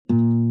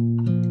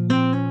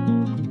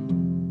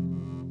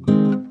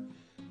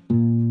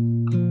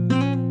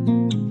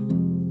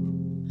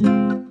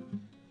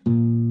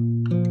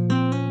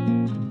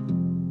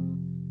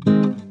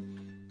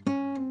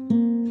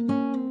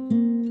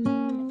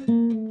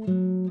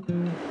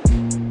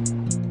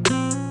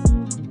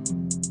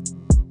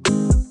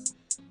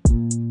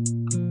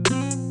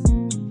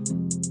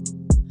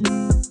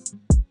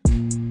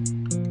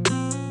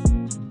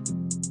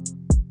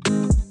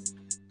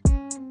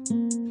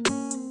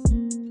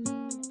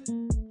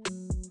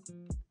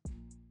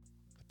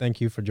thank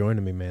you for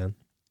joining me, man.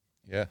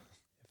 Yeah.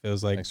 It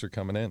feels like Thanks for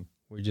coming in.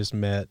 we just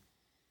met,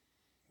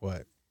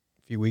 a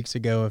few weeks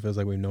ago? It feels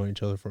like we've known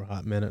each other for a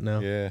hot minute now.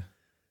 Yeah. A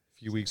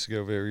few weeks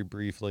ago, very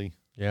briefly.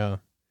 Yeah.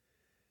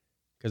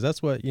 Because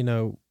that's what,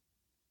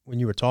 when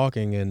you were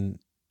talking and,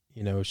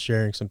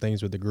 sharing some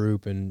things with the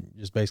group and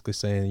just basically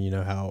saying,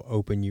 how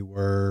open you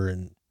were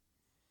and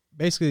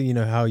basically,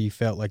 how you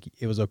felt like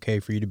it was okay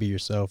for you to be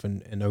yourself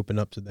and open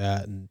up to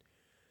that. And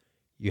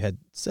you had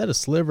said a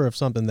sliver of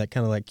something that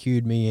kind of like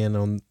cued me in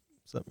on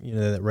something,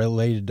 that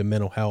related to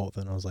mental health.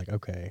 And I was like,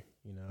 okay,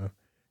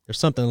 there's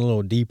something a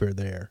little deeper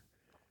there.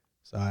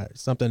 So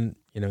something,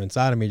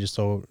 inside of me just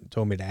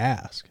told me to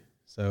ask.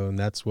 So, and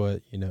that's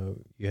what,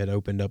 you had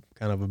opened up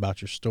kind of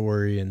about your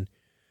story and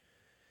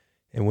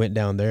went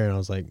down there. And I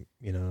was like,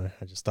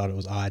 I just thought it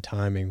was odd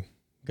timing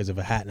because if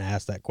I hadn't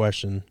asked that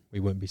question, we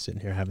wouldn't be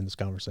sitting here having this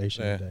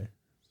conversation today.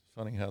 It's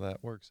funny how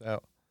that works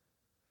out.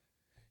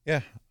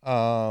 Yeah.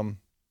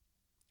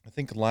 I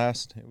think it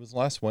was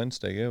last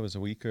Wednesday. Yeah, it was a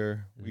week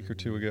or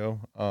two ago.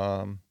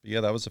 But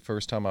yeah, that was the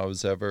first time I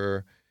was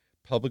ever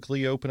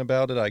publicly open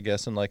about it, I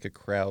guess, in like a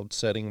crowd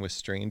setting with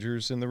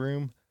strangers in the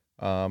room.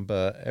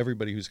 But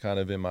everybody who's kind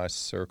of in my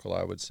circle,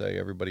 I would say,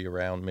 everybody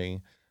around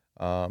me,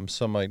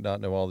 some might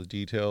not know all the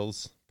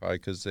details, probably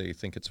because they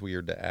think it's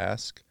weird to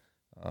ask.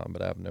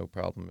 But I have no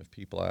problem if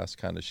people ask,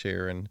 kind of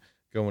share and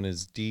going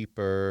as deep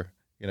or,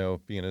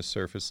 being as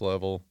surface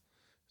level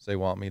as they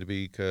want me to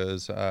be,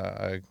 because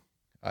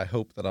I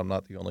hope that I'm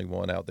not the only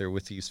one out there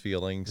with these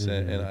feelings,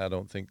 and I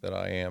don't think that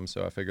I am.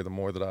 So I figure the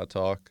more that I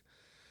talk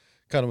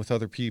kind of with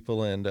other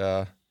people and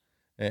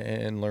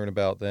learn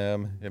about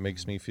them, it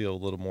makes me feel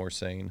a little more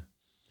sane.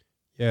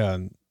 Yeah,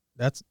 and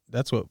that's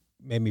what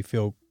made me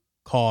feel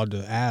called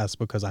to ask,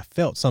 because I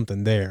felt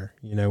something there,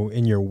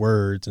 in your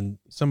words, and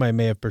somebody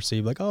may have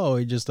perceived like, oh,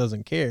 he just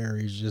doesn't care,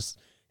 he's just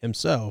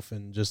himself,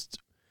 and just,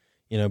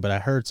 but I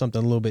heard something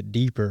a little bit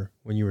deeper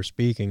when you were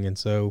speaking. And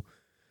so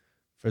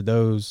for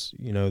those,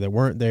 that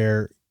weren't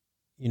there,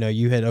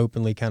 you had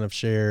openly kind of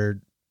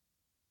shared,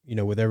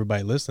 with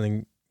everybody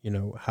listening,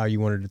 how you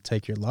wanted to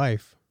take your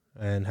life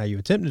and how you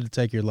attempted to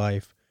take your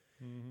life.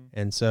 Mm-hmm.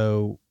 And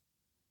so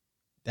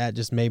that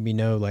just made me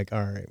know, like,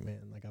 all right,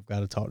 man, like I've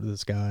got to talk to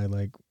this guy.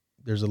 Like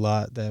there's a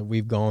lot that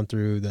we've gone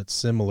through that's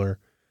similar,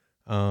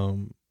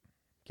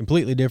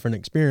 completely different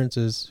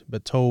experiences,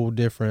 but told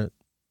different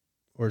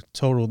or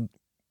totally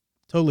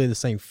the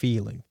same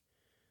feeling.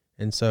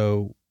 And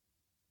so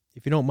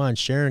if you don't mind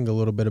sharing a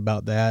little bit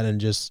about that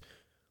and just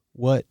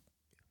when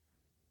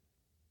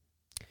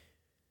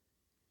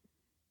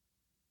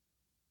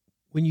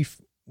you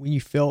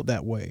felt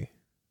that way,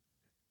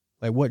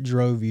 like what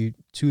drove you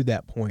to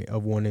that point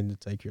of wanting to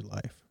take your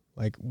life?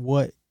 Like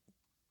what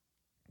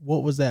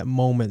was that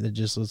moment that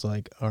just was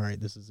like, all right,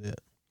 this is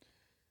it?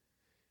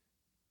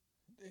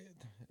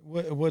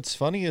 What's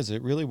funny is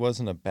it really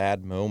wasn't a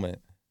bad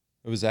moment.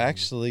 It was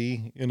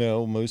actually,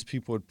 most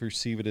people would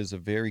perceive it as a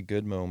very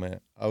good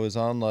moment. I was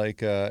on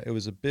it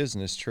was a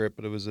business trip,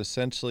 but it was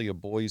essentially a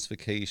boys'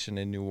 vacation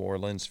in New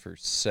Orleans for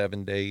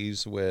 7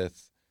 days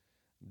with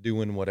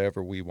doing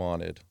whatever we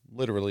wanted,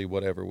 literally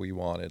whatever we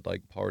wanted,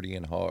 like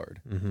partying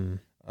hard.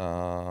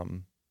 Mm-hmm.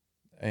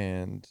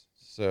 And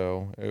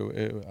so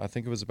I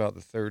think it was about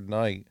the third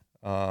night.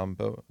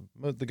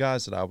 But the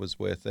guys that I was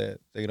with,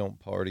 they don't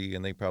party,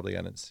 and they probably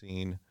hadn't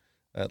seen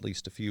at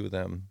least a few of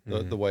them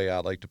the way I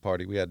like to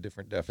party. We had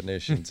different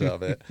definitions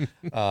of it.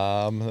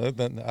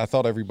 I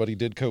thought everybody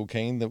did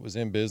cocaine that was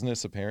in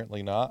business.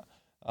 Apparently not.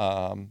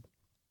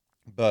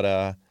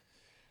 But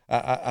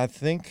I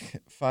think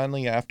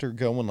finally, after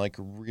going like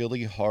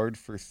really hard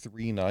for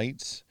 3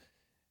 nights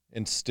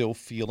and still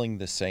feeling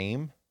the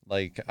same,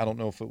 like I don't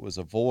know if it was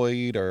a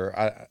void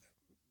or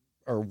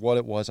what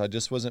it was. I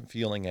just wasn't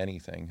feeling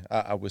anything.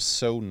 I was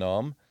so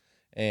numb,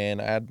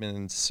 and I had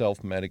been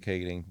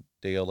self-medicating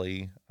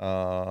daily.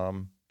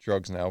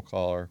 Drugs and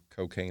alcohol, or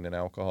cocaine and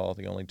alcohol,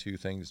 the only two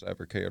things I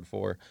ever cared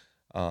for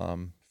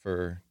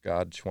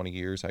 20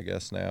 years, I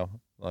guess now.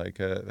 Like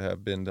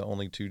have been the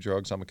only two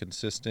drugs. I'm a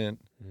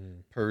consistent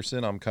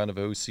person. I'm kind of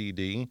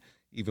OCD,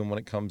 even when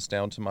it comes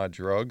down to my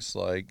drugs.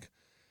 Like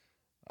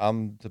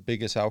I'm the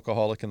biggest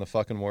alcoholic in the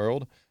fucking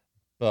world,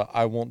 but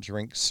I won't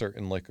drink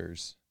certain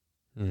liquors.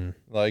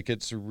 Like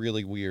it's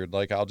really weird.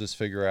 Like I'll just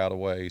figure out a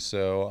way.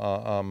 So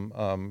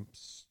I'm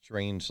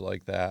strange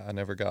like that. I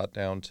never got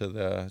down to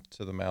the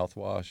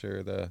mouthwash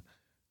or the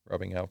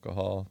rubbing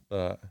alcohol,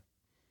 but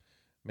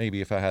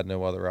maybe if I had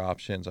no other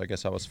options, I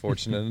guess I was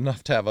fortunate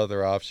enough to have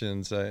other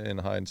options. In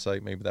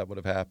hindsight, maybe that would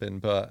have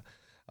happened. But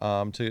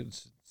to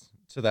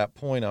that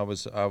point, I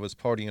was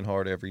partying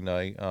hard every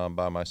night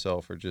by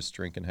myself, or just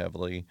drinking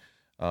heavily,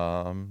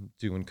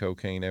 doing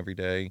cocaine every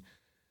day,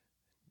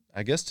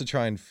 I guess to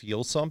try and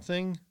feel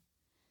something,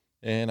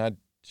 and I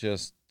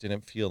just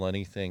didn't feel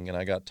anything, and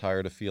I got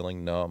tired of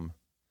feeling numb.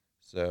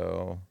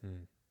 So,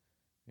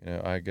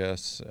 I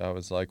guess I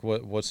was like,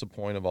 what's the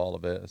point of all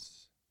of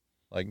this?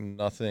 Like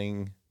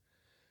nothing.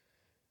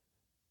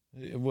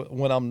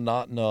 When I'm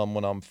not numb,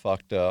 when I'm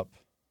fucked up,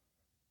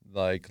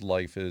 like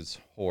life is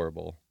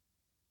horrible.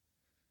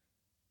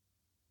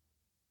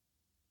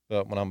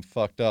 But when I'm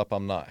fucked up,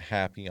 I'm not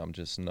happy. I'm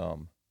just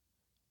numb.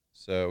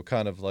 So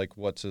kind of like,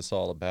 what's this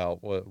all about?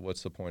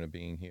 What's the point of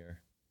being here?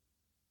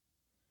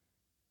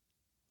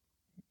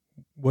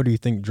 What do you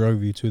think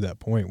drove you to that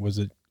point? Was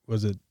it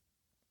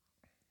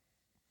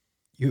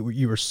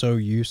you were so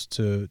used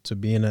to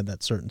being at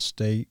that certain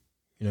state,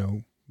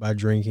 by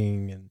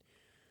drinking and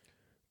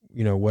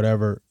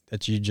whatever,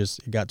 that you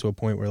just got to a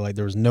point where like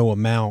there was no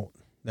amount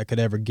that could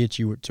ever get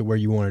you to where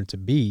you wanted to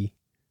be,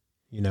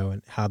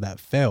 and how that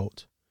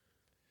felt?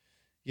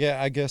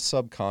 Yeah, I guess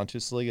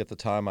subconsciously at the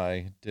time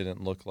I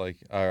didn't look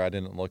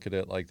at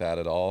it like that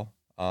at all.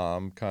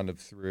 Kind of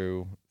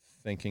through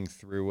thinking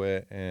through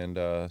it and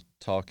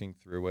talking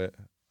through it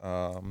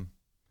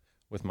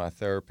with my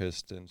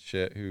therapist and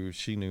shit, who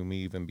she knew me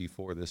even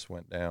before this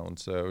went down.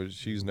 So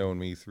she's known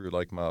me through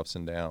like my ups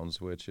and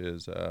downs, which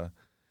is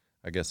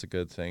I guess a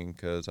good thing,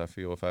 because I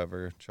feel if I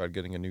ever tried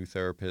getting a new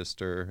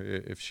therapist, or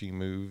if she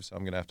moves,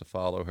 I'm going to have to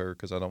follow her,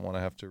 because I don't want to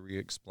have to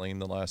re-explain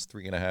the last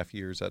 3.5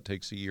 years. That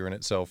takes a year in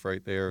itself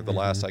right there. The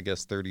last, I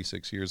guess,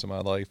 36 years of my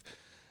life.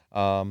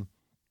 That's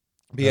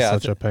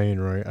such a pain,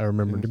 right? I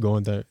remember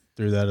going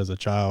through that as a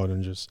child,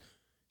 and just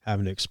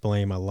having to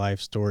explain my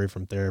life story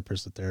from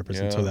therapist to therapist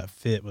until that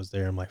fit was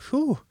there. I'm like,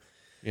 whew.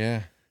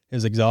 Yeah. It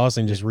was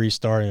exhausting, just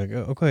restarting. Like,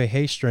 okay,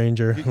 hey,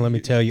 stranger, let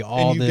me tell you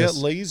all and you this.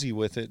 Get lazy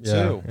with it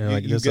too. And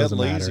like, you get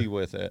lazy matter.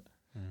 with it.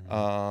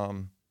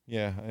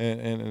 Yeah,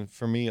 and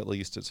for me at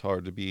least, it's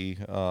hard to be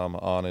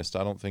honest.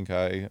 I don't think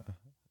I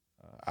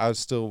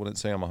still wouldn't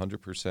say I'm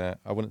 100%.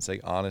 I wouldn't say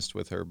honest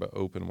with her, but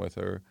open with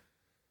her,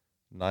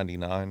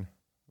 99.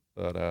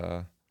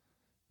 But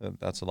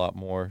that's a lot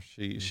more.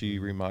 She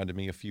reminded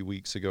me a few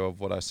weeks ago of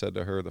what I said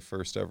to her the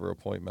first ever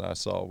appointment I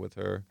saw with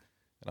her,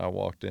 and I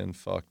walked in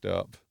fucked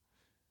up.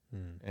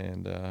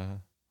 And I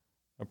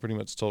pretty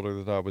much told her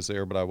that I was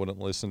there, but I wouldn't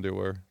listen to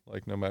her,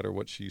 like, no matter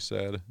what she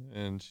said.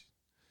 And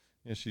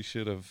she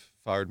should have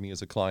fired me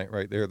as a client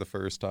right there the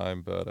first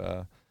time.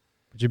 But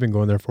you've been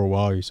going there for a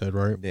while, you said,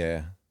 right?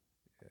 Yeah.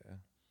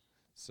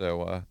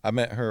 So I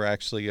met her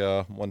actually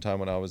one time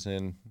when I was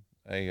in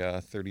a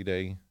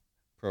 30-day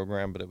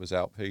program, but it was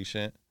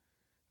outpatient.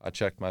 I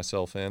checked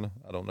myself in.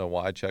 I don't know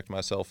why I checked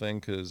myself in,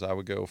 because I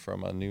would go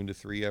from noon to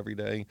 3 every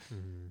day.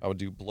 I would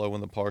do blow in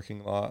the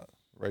parking lot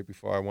right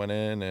before I went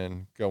in,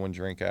 and go and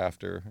drink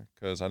after,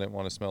 because I didn't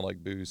want to smell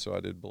like booze. So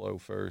I did blow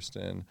first,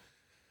 and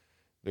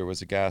there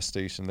was a gas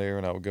station there,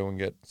 and I would go and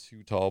get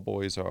 2 tall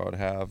boys, or I would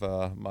have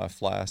my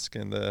flask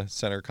in the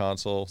center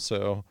console.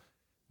 So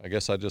I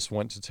guess I just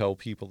went to tell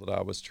people that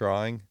I was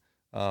trying.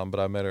 But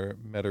I met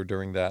her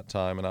during that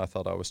time, and I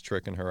thought I was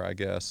tricking her, I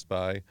guess,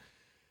 by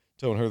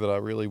telling her that I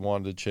really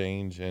wanted to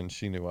change, and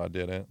she knew I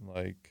didn't.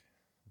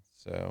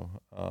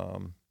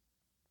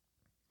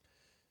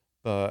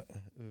 But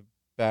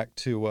back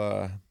to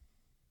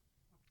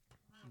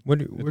where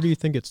do you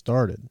think it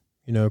started?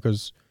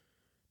 Because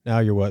now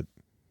you're what,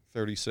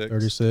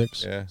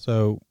 36. Yeah.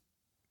 So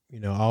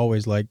I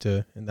always like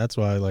to, and that's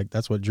why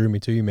that's what drew me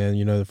to you, man.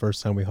 The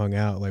first time we hung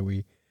out, like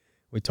we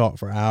talked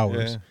for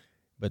hours.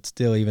 But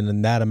still, even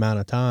in that amount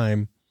of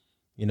time,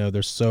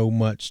 there's so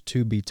much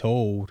to be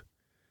told,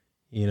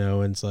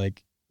 and it's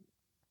like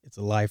it's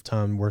a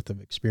lifetime worth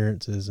of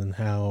experiences and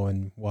how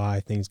and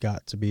why things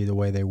got to be the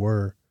way they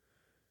were.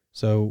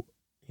 So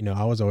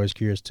I was always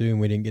curious too, and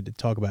we didn't get to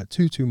talk about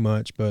it too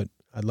much, but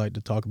I'd like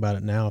to talk about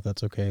it now, if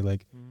that's okay.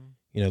 Like,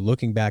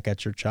 looking back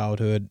at your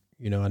childhood,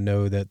 I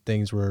know that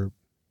things were,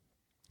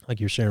 like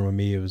you're sharing with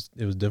me, it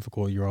was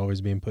difficult. You're always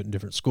being put in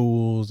different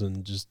schools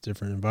and just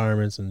different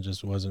environments, and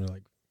just wasn't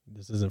like,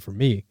 this isn't for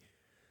me.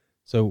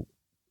 So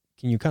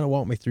can you kind of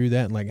walk me through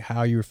that, and like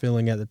how you were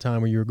feeling at the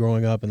time when you were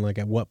growing up, and like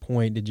at what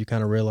point did you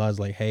kind of realize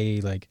like, hey,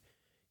 like,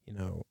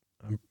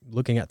 I'm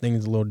looking at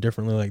things a little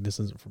differently, like this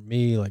isn't for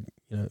me, like,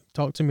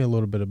 talk to me a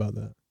little bit about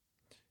that.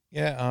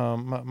 Yeah,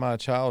 my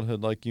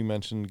childhood, like you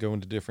mentioned,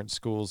 going to different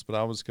schools, but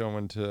I was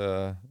going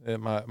to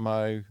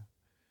my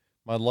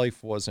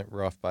life wasn't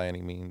rough by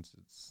any means.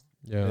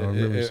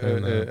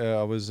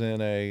 I was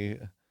in a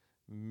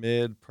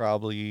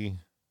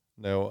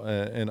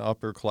an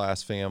upper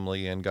class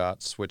family, and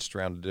got switched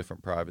around to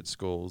different private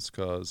schools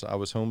because I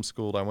was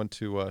homeschooled. I went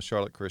to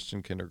Charlotte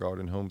Christian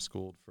Kindergarten,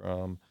 homeschooled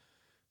from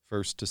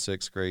 1st to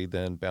 6th grade,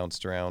 then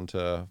bounced around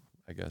to,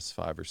 I guess,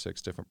 5 or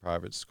 6 different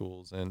private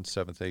schools in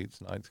 7th,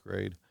 8th, 9th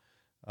grade.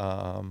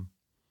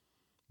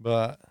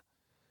 But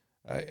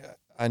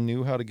I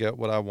knew how to get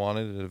what I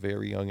wanted at a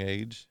very young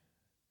age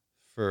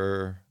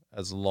for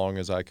as long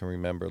as I can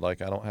remember.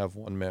 Like, I don't have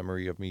one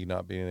memory of me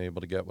not being able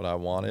to get what I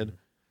wanted.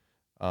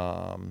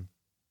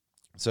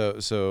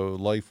 So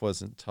life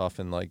wasn't tough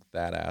in like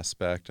that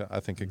aspect. I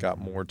think it got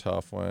more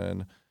tough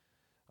when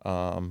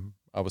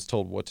I was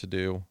told what to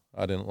do.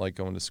 I didn't like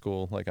going to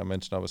school. Like I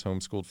mentioned, I was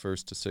homeschooled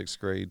 1st to 6th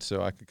grade,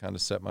 so I could kind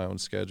of set my own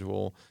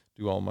schedule,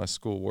 do all my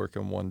schoolwork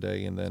in one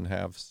day, and then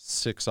have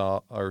 6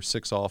 off,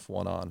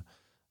 1 on,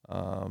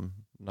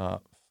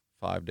 not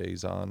 5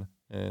 days on.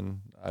 And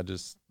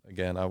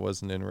I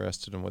wasn't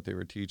interested in what they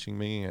were teaching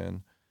me,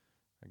 and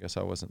I guess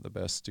I wasn't the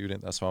best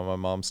student. That's why my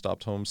mom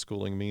stopped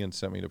homeschooling me and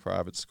sent me to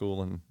private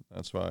school, and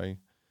that's why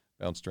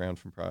bounced around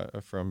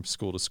from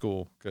school to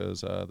school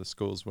because the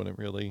schools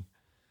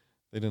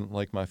they didn't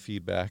like my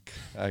feedback,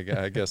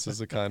 I guess is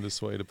the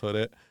kindest way to put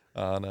it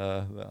on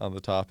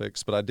the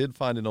topics. But I did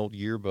find an old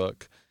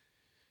yearbook.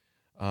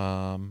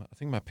 I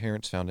think my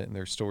parents found it in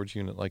their storage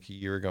unit like a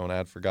year ago, and I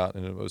had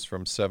forgotten it was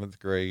from 7th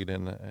grade,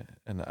 and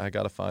I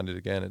got to find it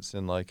again. It's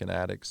in like an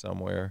attic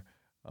somewhere,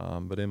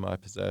 but in my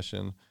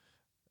possession,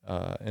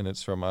 and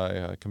it's from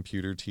my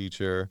computer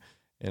teacher,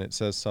 and it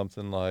says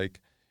something like,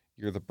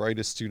 "You're the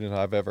brightest student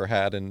I've ever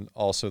had, and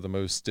also the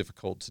most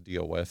difficult to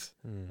deal with."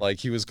 Like,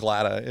 he was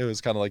glad. It was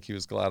kind of like he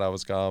was glad I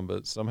was gone,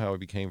 but somehow he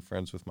became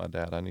friends with my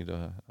dad. I need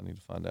to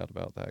find out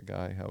about that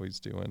guy, how he's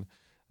doing.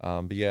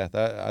 But yeah,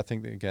 I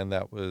think again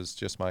that was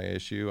just my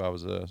issue. I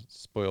was a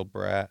spoiled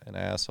brat, an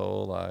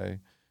asshole. I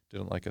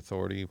didn't like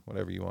authority,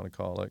 whatever you want to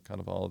call it, kind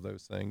of all of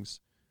those things.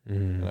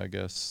 And I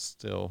guess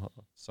still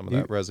some of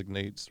that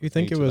resonates. Do you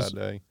think it was? That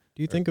day.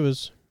 Do you think it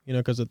was?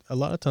 Because a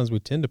lot of times we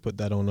tend to put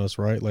that on us,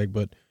 right? Like,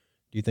 but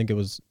do you think it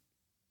was,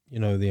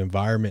 the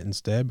environment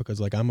instead?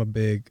 Because like I'm a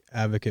big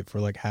advocate for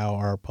like how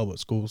our public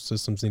school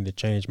systems need to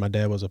change. My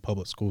dad was a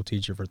public school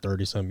teacher for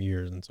 30 some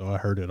years, and so I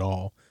heard it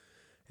all.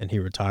 And he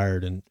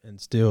retired and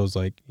still is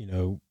like,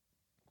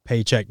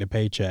 paycheck to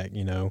paycheck,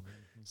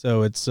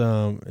 So it's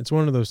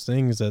one of those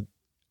things that,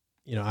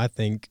 I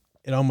think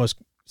it almost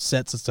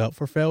sets us up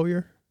for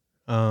failure.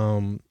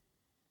 And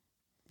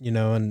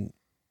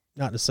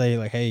not to say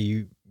like, hey,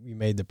 you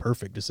made the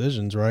perfect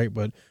decisions, right?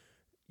 But,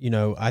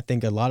 I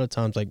think a lot of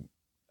times like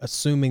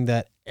assuming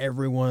that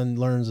everyone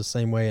learns the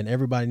same way and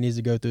everybody needs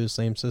to go through the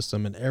same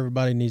system and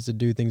everybody needs to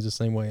do things the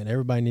same way and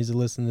everybody needs to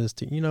listen to this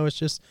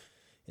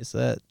it's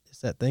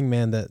that thing,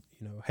 man, that,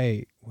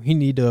 hey, we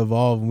need to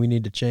evolve and we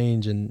need to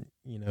change. And,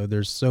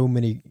 there's so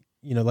many,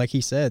 like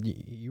he said,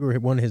 you were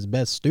one of his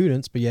best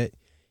students, but yet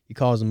you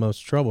caused the most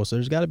trouble. So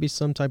there's got to be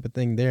some type of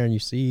thing there. And you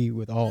see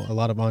with a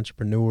lot of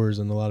entrepreneurs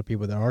and a lot of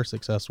people that are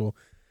successful,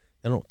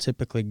 they don't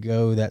typically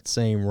go that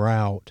same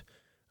route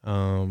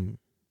and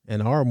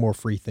are more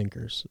free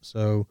thinkers.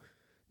 So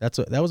that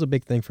was a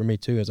big thing for me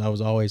too, is I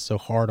was always so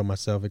hard on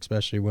myself,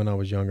 especially when I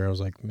was younger. I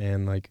was like,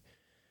 man, like,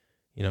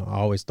 I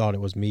always thought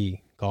it was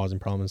me causing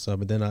problems and stuff.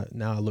 But then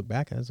now I look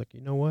back and I was like,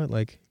 you know what?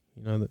 Like,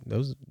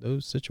 those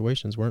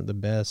situations weren't the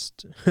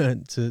best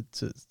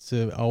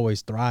to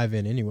always thrive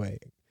in anyway.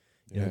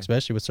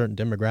 Especially with certain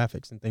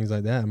demographics and things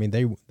like that. I mean,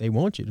 they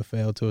want you to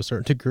fail to a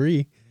certain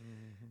degree.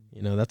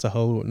 That's a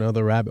whole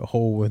another rabbit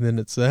hole within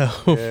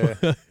itself.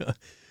 Yeah.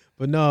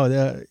 But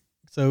no,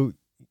 so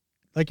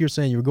like you're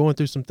saying, you were going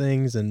through some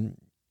things, and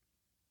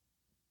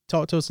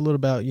talk to us a little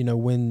about,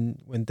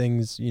 when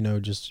things,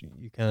 just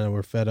you kind of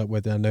were fed up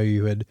with it. I know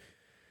you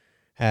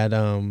had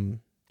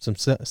some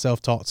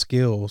self-taught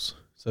skills.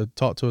 So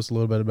talk to us a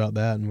little bit about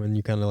that and when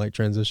you kind of like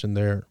transitioned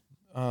there.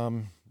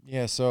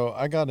 Yeah, so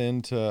I got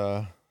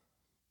into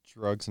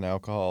drugs and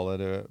alcohol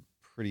at a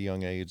pretty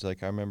young age.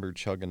 Like I remember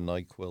chugging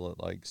NyQuil at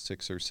like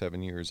 6 or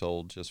 7 years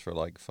old just for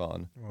like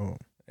fun. Oh.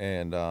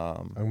 And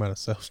talking about a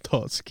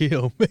self-taught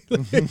skill.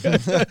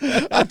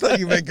 I thought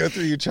you meant go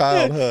through your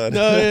childhood.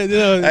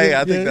 No, hey,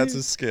 I think that's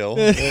a skill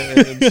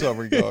in some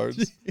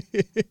regards.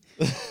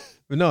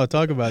 But no,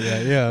 talk about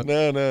that. Yeah.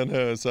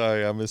 No.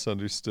 Sorry, I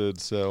misunderstood.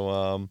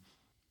 So,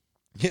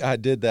 yeah, I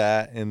did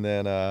that, and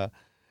then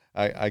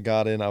I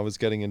got in. I was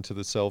getting into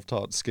the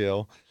self-taught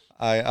skill.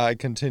 I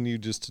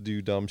continued just to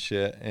do dumb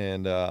shit,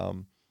 and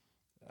the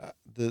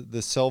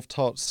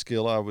self-taught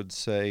skill, I would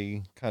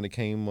say, kind of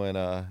came when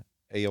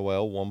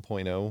AOL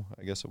 1.0,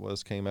 I guess it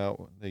was, came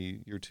out.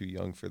 You're too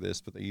young for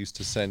this, but they used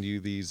to send you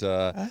these.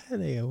 I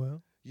had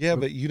AOL. Yeah,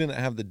 but you didn't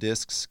have the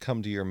discs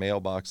come to your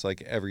mailbox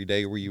like every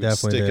day where you would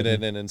stick it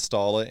in and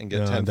install it and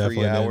get 10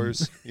 free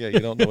hours. Yeah, you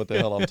don't know what the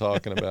hell I'm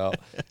talking about.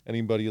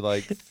 Anybody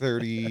like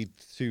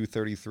 32,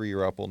 33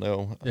 or up will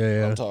know what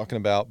I'm talking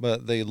about.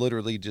 But they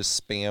literally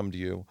just spammed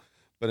you.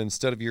 But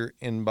instead of your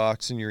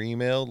inbox and your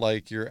email,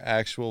 like your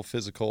actual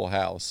physical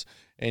house.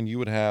 And you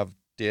would have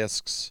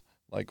discs,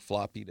 like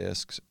floppy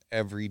disks,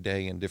 every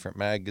day in different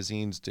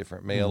magazines,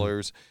 different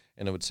mailers.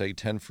 And it would say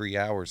 10 free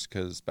hours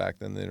because back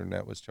then the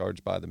internet was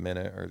charged by the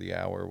minute or the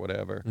hour or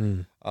whatever.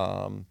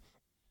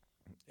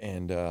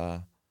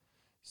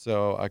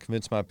 So I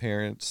convinced my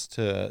parents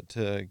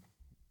to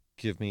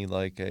give me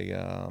like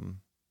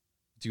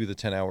do the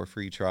 10-hour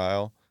free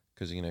trial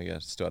because, you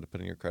still had to put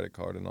in your credit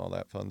card and all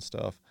that fun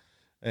stuff.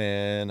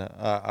 And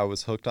I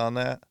was hooked on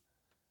that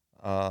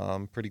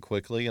pretty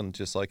quickly and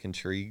just like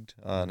intrigued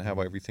on how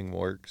everything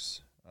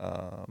works.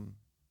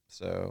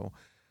 So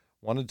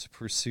wanted to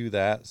pursue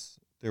that.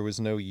 There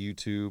was no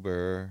YouTube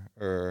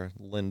or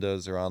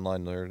Linda's or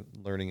online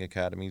learning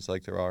academies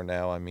like there are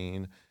now. I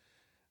mean,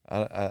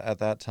 at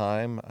that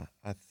time,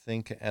 I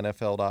think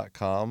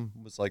NFL.com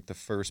was like the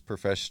first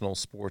professional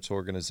sports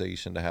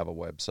organization to have a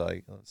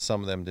website.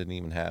 Some of them didn't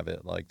even have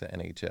it, like the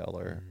NHL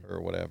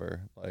or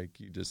whatever. Like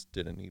you just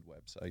didn't need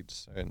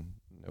websites, and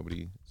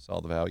nobody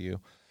saw the value.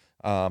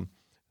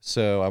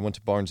 So I went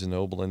to Barnes &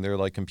 Noble in their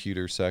like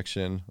computer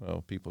section.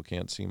 Well, people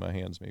can't see my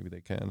hands. Maybe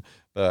they can.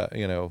 But,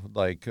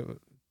 like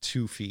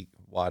 2 feet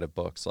wide of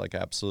books, like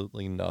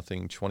absolutely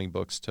nothing, 20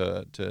 books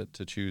to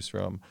choose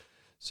from.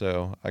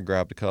 So I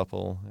grabbed a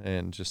couple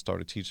and just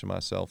started teaching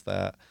myself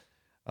that.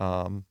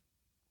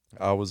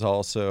 I was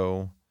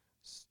also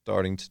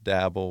starting to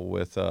dabble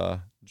with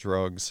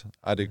drugs.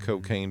 I did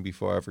cocaine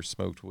before I ever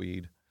smoked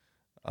weed.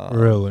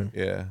 Really?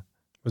 Yeah.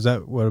 Was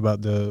that, what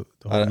about the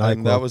whole And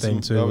nightclub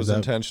thing too? That was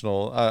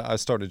intentional. I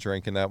started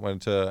drinking, that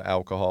went to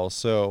alcohol.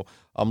 So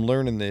I'm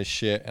learning this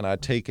shit and I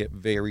take it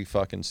very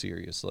fucking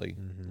seriously,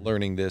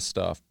 learning this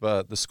stuff.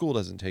 But the school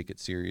doesn't take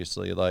it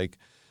seriously. Like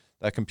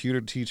that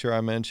computer teacher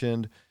I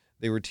mentioned,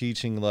 they were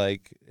teaching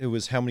like it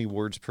was how many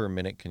words per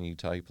minute can you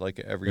type like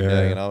every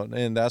day,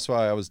 and that's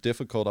why I was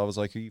difficult. I was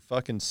like, "Are you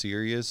fucking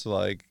serious?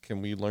 Like,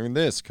 can we learn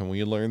this? Can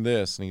we learn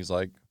this?" And he's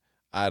like,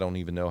 "I don't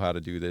even know how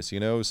to do this," you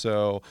know.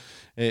 So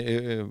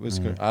it was.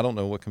 I don't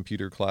know what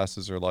computer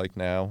classes are like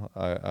now.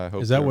 I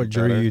hope. Is that what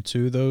drew you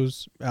to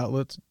those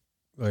outlets?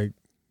 Like,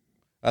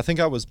 I think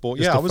I was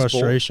bored. Yeah, I was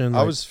frustration.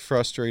 Bored. I was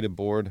frustrated,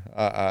 bored.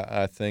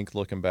 I think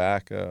looking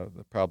back,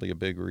 probably a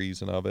big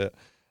reason of it.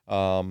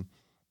 But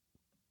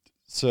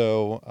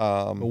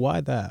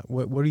why that?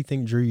 What do you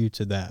think drew you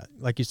to that?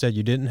 Like you said,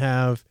 you didn't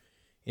have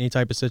any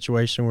type of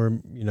situation where,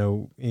 you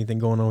know, anything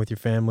going on with your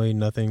family,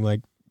 nothing like,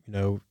 you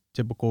know,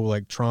 typical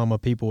like trauma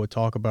people would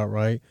talk about,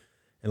 right?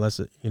 Unless,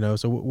 you know,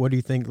 so what do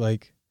you think,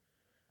 like?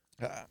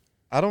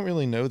 I don't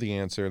really know the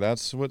answer.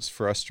 That's what's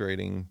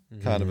frustrating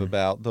kind of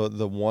about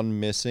the one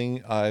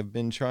missing. I've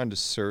been trying to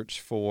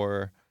search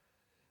for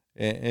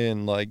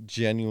and like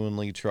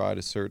genuinely try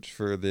to search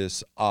for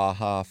this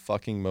aha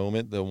fucking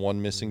moment, the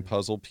one missing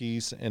puzzle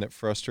piece, and it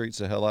frustrates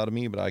the hell out of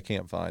me, but I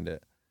can't find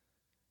it.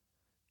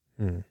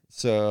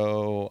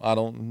 So I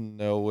don't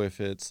know if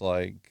it's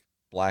like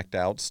blacked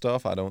out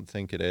stuff. I don't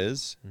think it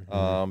is.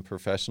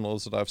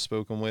 Professionals that I've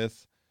spoken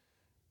with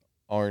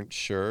aren't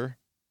sure,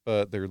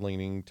 but they're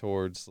leaning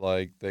towards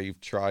like they've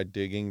tried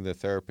digging. The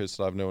therapist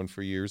that I've known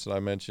for years that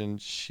I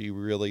mentioned, she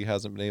really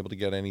hasn't been able to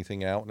get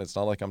anything out. And it's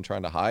not like I'm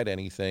trying to hide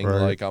anything.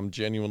 Right. Like I'm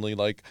genuinely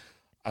like,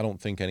 I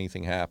don't think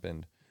anything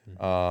happened.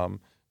 But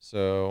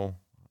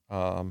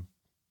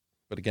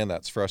again,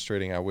 that's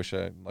frustrating. I wish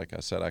like I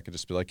said, I could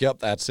just be like, yep,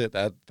 that's it.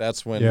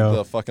 That's when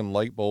the fucking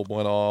light bulb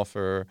went off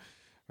or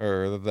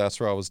that's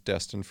where I was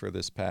destined for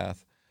this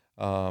path.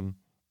 But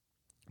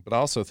I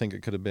also think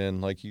it could have been,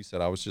 like you said,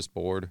 I was just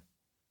bored.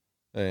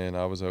 And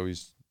I was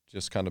always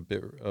just kind of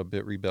a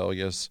bit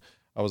rebellious.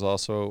 I was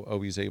also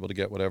always able to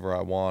get whatever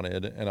I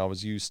wanted, and I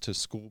was used to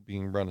school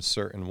being run a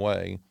certain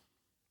way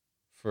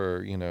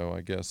for, you know,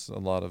 I guess a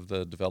lot of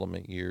the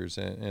development years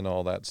and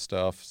all that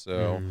stuff.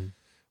 So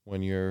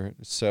when you're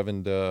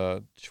 7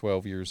 to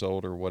 12 years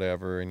old or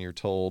whatever, and you're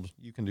told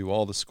you can do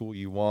all the school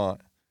you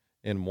want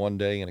in one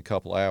day in a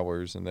couple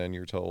hours, and then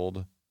you're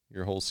told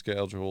your whole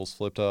schedule's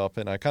flipped up,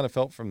 and I kind of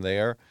felt from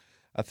there.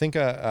 I think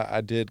I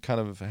did kind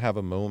of have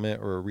a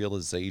moment or a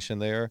realization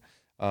there,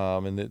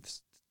 and it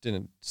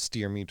didn't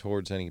steer me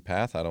towards any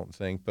path, I don't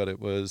think, but it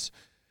was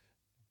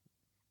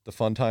the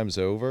fun time's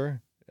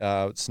over.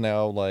 It's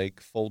now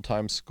like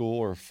full-time school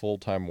or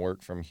full-time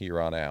work from here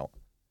on out.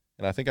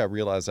 And I think I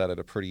realized that at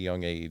a pretty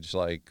young age,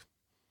 like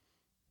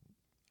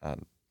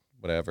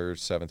whatever,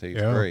 7th,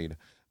 8th grade,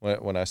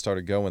 when I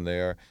started going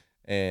there.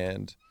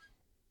 And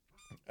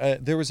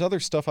there was other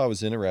stuff I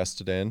was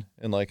interested in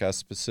and like I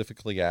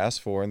specifically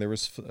asked for, and there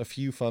was a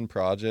few fun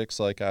projects.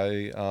 Like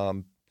I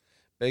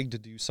begged to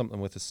do something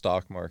with the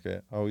stock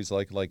market. I always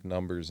like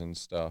numbers and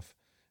stuff.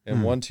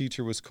 And one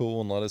teacher was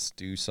cool and let us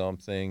do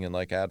something and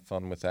like had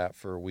fun with that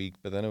for a week.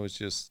 But then it was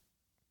just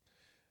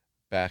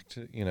back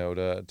to, you know,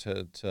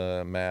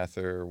 to math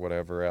or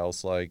whatever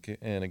else. Like,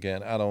 and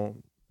again,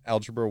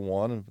 Algebra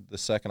 1, the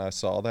second I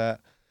saw that,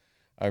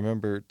 I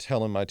remember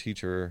telling my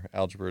teacher,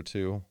 Algebra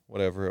 2,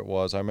 whatever it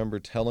was, I remember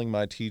telling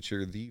my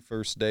teacher the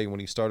first day when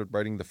he started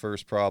writing the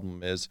first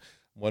problem is,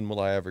 when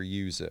will I ever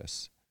use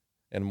this?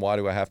 And why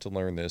do I have to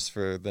learn this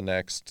for the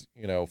next,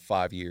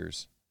 5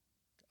 years?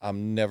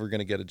 I'm never going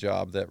to get a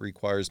job that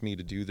requires me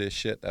to do this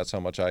shit. That's how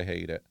much I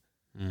hate it.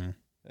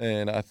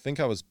 And I think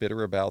I was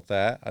bitter about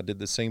that. I did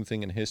the same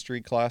thing in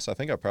history class. I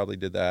think I probably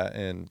did that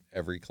in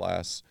every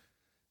class.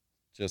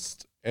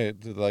 Just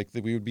like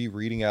we would be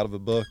reading out of a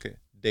book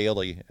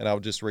daily, and I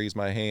would just raise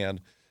my hand,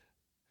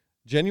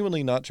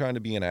 genuinely not trying to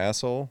be an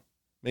asshole,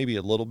 maybe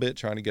a little bit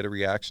trying to get a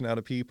reaction out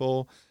of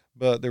people,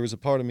 but there was a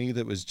part of me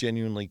that was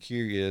genuinely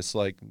curious,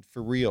 like,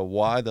 for real,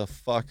 why the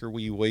fuck are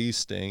we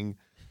wasting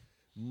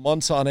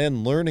months on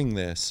end learning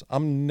this?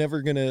 I'm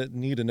never gonna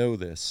need to know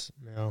this.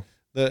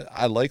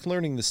 I like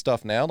learning the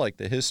stuff now, like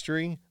the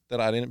history that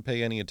I didn't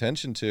pay any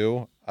attention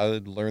to. I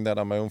learned that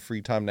on my own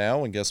free time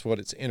now, and guess what?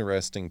 It's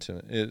interesting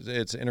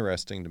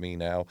to me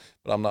now,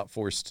 but I'm not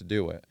forced to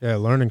do it. Yeah,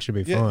 learning should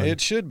be fun.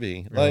 It should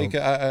be. Like,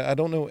 I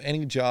don't know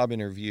any job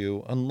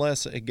interview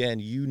unless, again,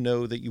 you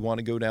know that you want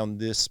to go down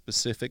this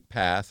specific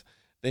path,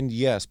 then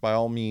yes, by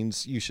all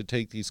means, you should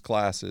take these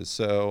classes.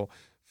 So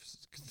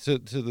to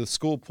the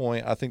school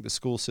point, I think the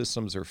school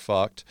systems are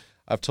fucked.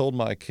 I've told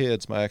my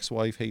kids, my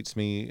ex-wife hates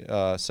me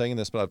saying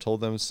this, but I've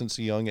told them since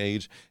a young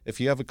age, if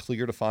you have a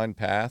clear defined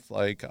path,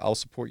 like I'll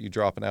support you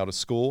dropping out of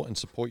school and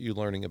support you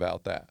learning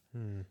about that.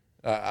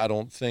 I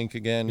don't think,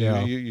 again,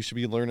 you should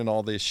be learning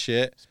all this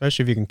shit.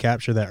 Especially if you can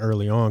capture that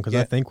early on. Because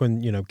I think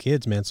when,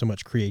 kids, man, so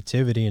much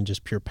creativity and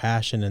just pure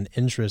passion and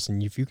interest.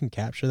 And if you can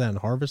capture that and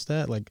harvest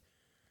that, like,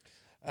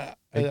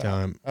 big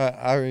time.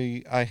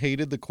 I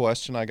hated the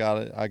question. I got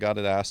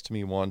it asked to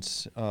me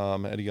once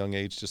at a young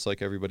age, just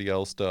like everybody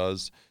else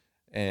does.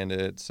 And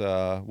it's,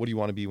 what do you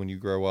want to be when you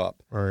grow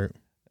up? Right.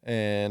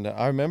 And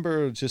I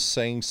remember just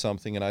saying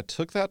something, and I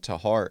took that to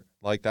heart.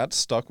 Like, that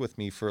stuck with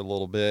me for a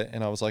little bit.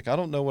 And I was like, I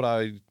don't know what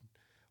I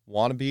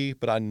want to be,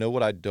 but I know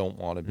what I don't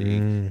want to be.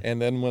 And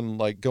then when,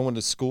 like, going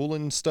to school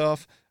and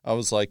stuff, I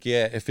was like,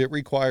 yeah, if it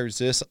requires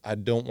this, I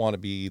don't want to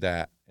be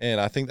that. And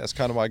I think that's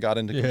kind of why I got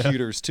into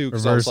computers too,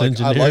 because I was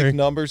like, I like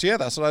numbers. Yeah,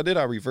 that's what I did.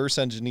 I reverse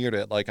engineered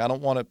it. Like, I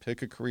don't want to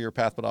pick a career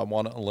path, but I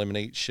want to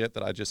eliminate shit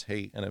that I just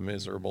hate and am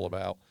miserable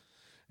about.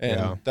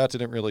 And that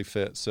didn't really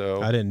fit.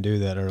 So I didn't do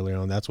that early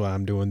on. That's why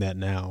I'm doing that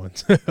now. And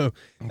so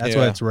that's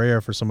why it's rare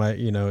for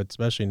somebody,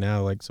 especially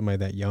now, like somebody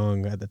that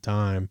young at the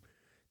time.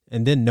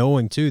 And then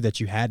knowing too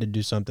that you had to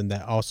do something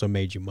that also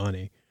made you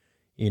money,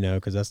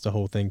 because that's the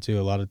whole thing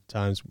too. A lot of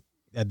times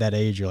at that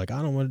age, you're like,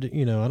 I don't want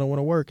to, I don't want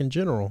to work in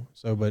general.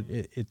 So, but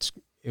it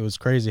was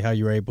crazy how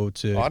you were able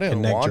to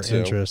connect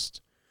your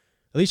interest.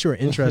 At least you were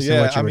interested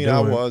in what you were doing.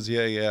 I was,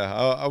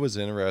 I was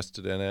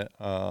interested in it.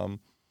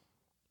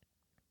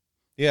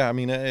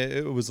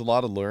 It was a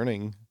lot of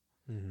learning,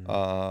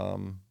 a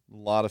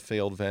lot of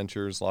failed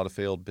ventures, a lot of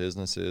failed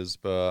businesses,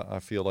 but I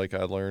feel like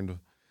I learned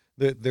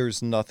that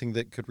there's nothing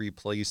that could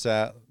replace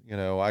that.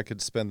 I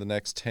could spend the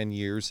next 10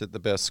 years at the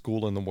best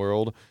school in the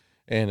world,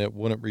 and it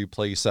wouldn't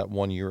replace that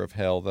 1 year of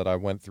hell that I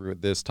went through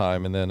at this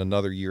time, and then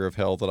another year of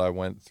hell that I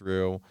went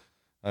through.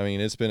 I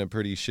mean, it's been a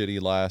pretty shitty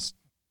last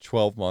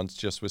 12 months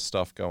just with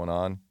stuff going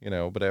on,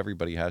 but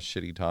everybody has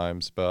shitty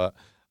times. But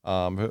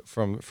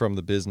from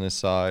the business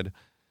side,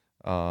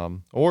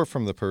 or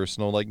from the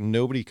personal, like,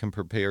 nobody can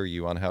prepare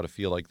you on how to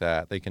feel like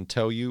that. They can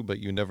tell you, but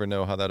you never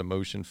know how that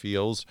emotion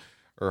feels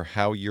or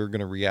how you're going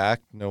to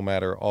react, no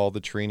matter all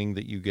the training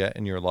that you get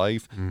in your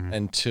life,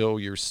 until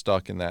you're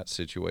stuck in that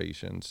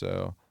situation.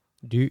 So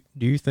do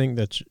you think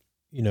that,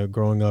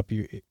 growing up,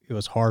 it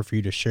was hard for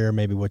you to share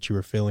maybe what you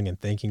were feeling and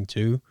thinking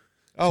too?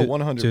 Oh,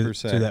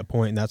 100%. To that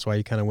point, and that's why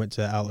you kind of went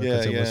to Outlook,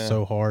 because it was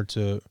so hard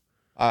to...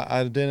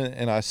 I didn't,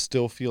 and I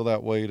still feel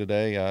that way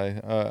today.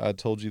 I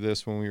told you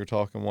this when we were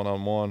talking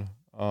one-on-one.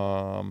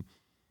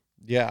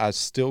 I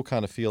still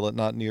kind of feel it,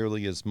 not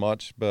nearly as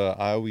much, but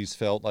I always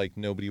felt like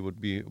nobody would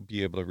be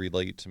able to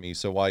relate to me.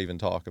 So why even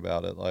talk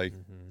about it? Like,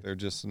 they're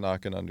just not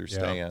going to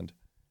understand.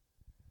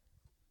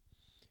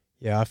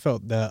 Yeah, I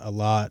felt that a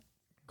lot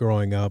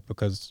growing up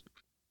because,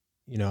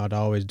 I'd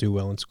always do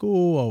well in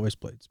school, always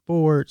played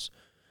sports.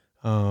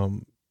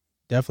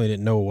 Definitely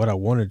didn't know what I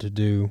wanted to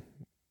do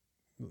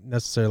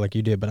necessarily like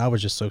you did, but I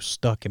was just so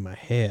stuck in my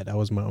head. I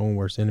was my own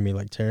worst enemy,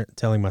 like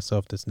telling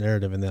myself this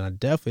narrative, and then I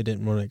definitely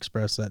didn't want to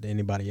express that to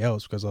anybody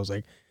else because I was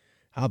like,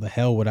 how the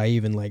hell would I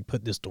even like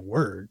put this to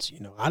words?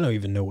 I don't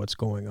even know what's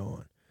going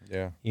on.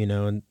 Yeah.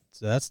 And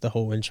so that's the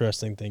whole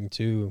interesting thing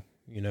too,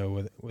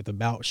 with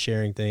about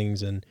sharing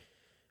things and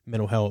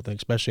mental health, and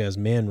especially as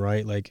men,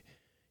 right? Like,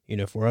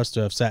 for us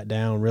to have sat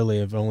down, really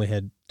have only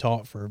had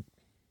taught for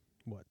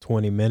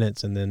 20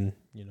 minutes, and then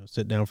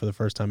sit down for the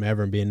first time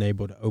ever and being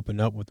able to open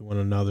up with one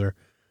another,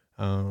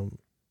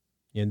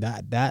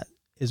 that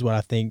is what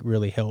I think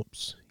really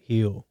helps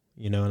heal,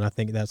 and I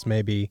think that's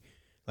maybe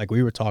like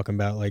we were talking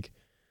about, like,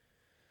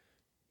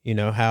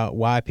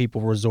 why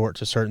people resort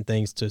to certain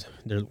things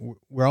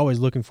we're always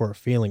looking for a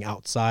feeling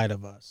outside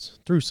of us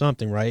through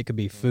something, right? It could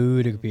be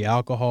food, it could be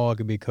alcohol, it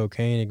could be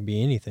cocaine, it could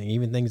be anything,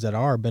 even things that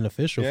are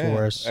beneficial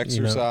for us.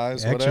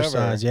 Exercise,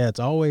 whatever. Yeah, it's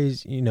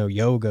always,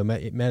 yoga,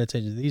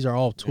 meditation. These are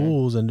all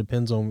tools, and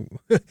depends on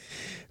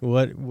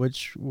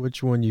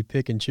which one you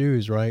pick and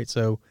choose, right?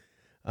 So,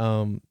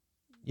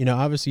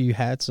 obviously you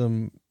had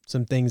some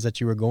things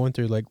that you were going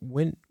through. Like,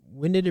 when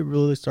did it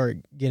really start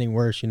getting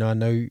worse? I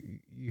know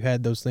you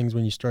had those things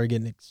when you started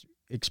getting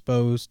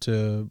exposed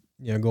to,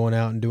 going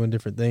out and doing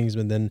different things,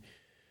 but then,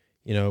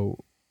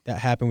 that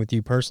happened with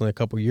you personally a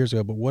couple of years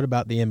ago. But what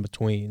about the in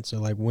between? So,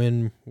 like,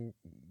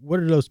 what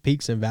did those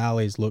peaks and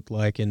valleys look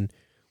like, and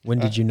when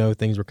did you know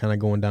things were kind of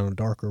going down a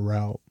darker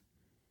route?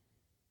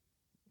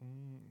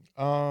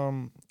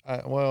 I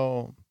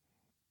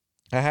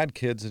had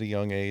kids at a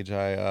young age.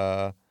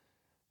 I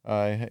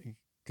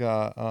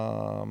got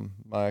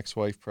my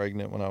ex-wife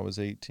pregnant when I was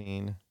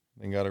 18.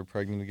 Then got her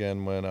pregnant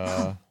again when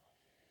what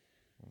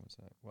was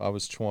that? I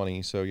was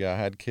 20. So yeah, I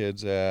had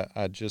kids.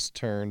 I just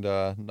turned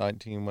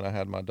 19 when I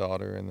had my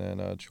daughter, and then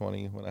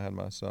 20 when I had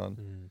my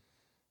son.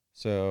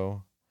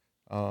 So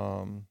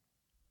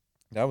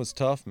that was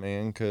tough,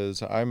 man,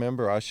 because I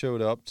remember I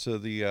showed up to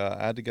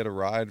I had to get a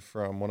ride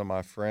from one of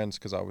my friends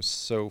because I was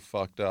so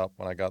fucked up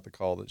when I got the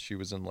call that she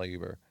was in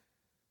labor.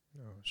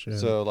 Oh shit.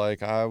 So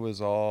like I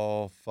was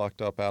all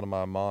fucked up out of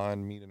my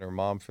mind meeting her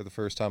mom for the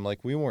first time.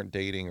 Like we weren't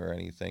dating or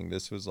anything.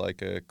 This was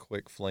like a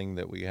quick fling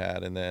that we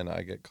had, and then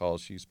I get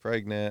called she's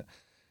pregnant.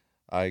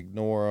 I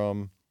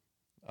ignore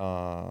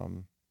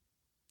them.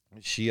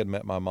 She had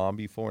met my mom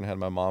before and had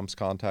my mom's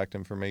contact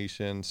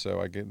information.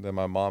 So then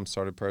my mom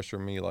started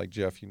pressuring me like,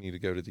 Jeff, you need to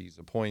go to these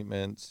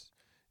appointments,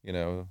 you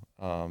know.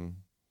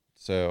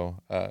 So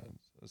I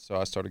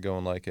started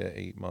going like at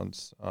 8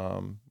 months,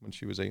 when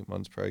she was 8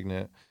 months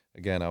pregnant.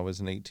 Again, I was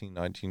an 18,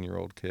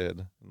 19-year-old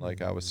kid. And,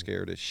 like I was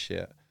scared as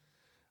shit.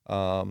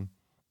 So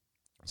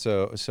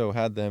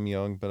had them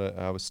young, but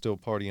I was still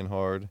partying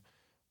hard.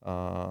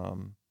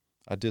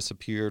 I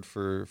disappeared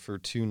for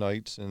 2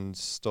 nights and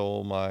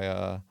stole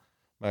my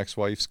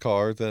ex-wife's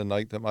car the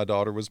night that my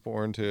daughter was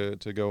born to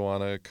go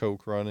on a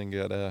coke run and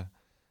get a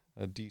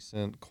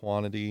decent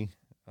quantity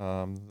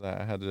that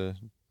I had to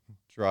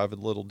drive a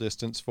little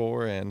distance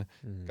for, and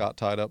got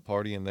tied up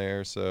partying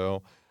there.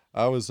 So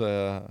I was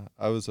a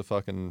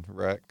fucking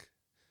wreck,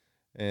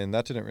 and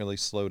that didn't really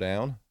slow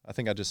down. I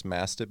think I just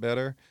masked it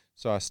better.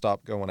 So I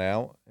stopped going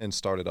out and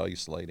started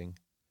isolating.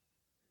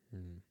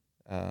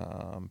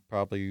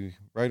 Probably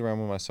right around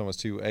when my son was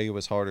 2. A, it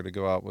was harder to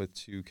go out with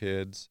 2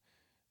 kids.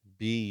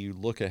 B, you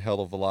look a hell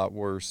of a lot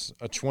worse.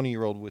 A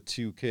 20-year-old with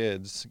 2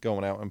 kids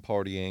going out and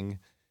partying,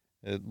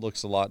 it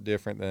looks a lot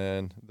different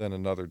than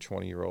another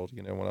 20-year-old.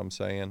 You know what I'm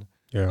saying?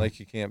 Yeah. Like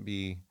you can't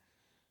be.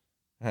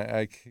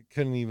 I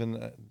couldn't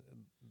even.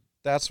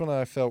 That's when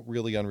I felt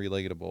really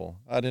unrelatable.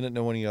 I didn't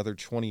know any other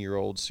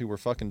 20-year-olds who were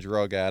fucking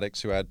drug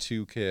addicts who had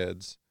 2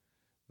 kids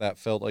that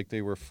felt like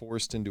they were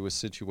forced into a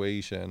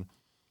situation.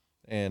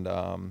 And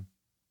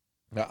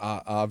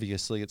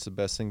obviously it's the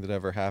best thing that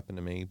ever happened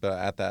to me. But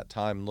at that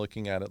time,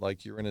 looking at it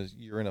like you're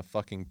in a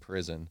fucking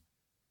prison.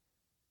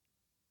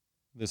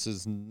 This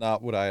is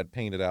not what I had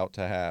painted out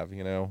to have,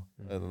 you know.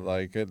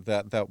 Like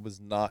that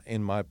was not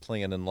in my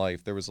plan in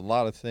life. There was a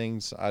lot of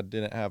things I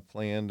didn't have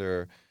planned,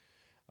 or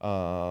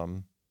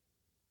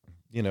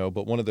you know,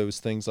 but one of those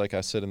things, like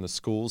I said, in the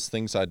schools,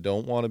 things I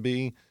don't want to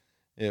be,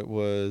 it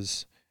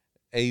was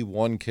A,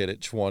 1 kid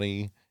at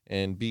 20,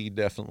 and B,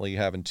 definitely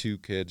having 2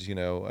 kids, you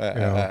know,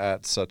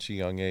 at such a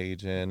young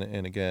age.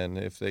 And again,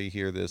 if they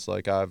hear this,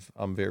 like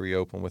I'm very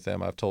open with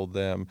them. I've told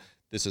them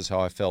this is how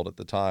I felt at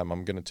the time.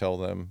 I'm going to tell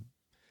them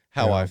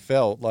how I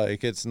felt.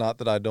 Like, it's not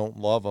that I don't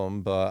love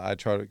them, but I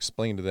try to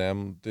explain to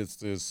them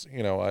this is,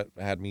 you know, I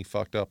had me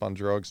fucked up on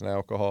drugs and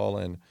alcohol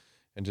and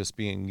just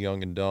being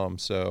young and dumb.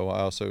 So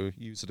I also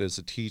use it as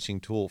a teaching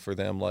tool for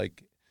them.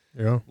 Like,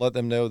 let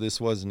them know this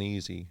wasn't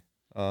easy.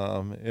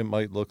 It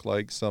might look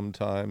like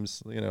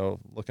sometimes, you know,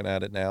 looking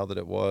at it now that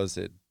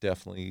it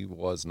definitely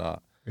was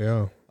not.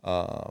 Yeah.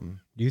 Do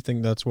you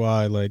think that's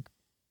why, like,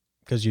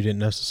 because you didn't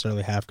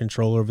necessarily have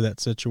control over that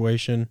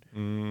situation,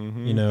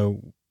 you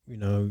know,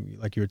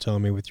 like you were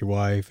telling me with your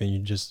wife, and you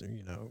just,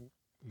 you know,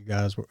 you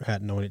guys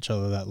hadn't known each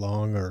other that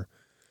long, or,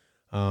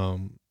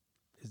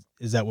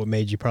 is that what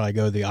made you probably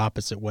go the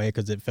opposite way?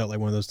 Because it felt like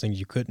one of those things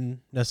you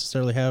couldn't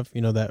necessarily have,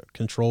 you know, that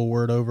control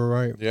word over,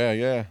 right?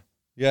 Yeah,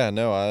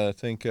 no, I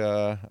think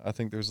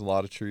there's a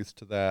lot of truth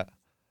to that.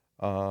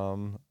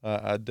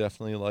 I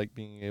definitely like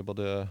being able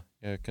to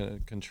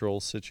control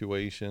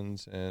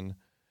situations and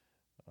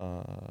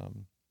at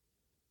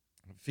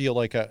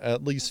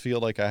least feel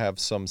like I have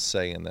some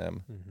say in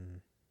them.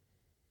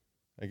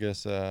 I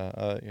guess,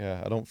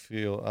 I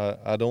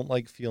don't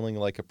like feeling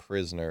like a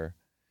prisoner.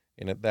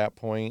 And at that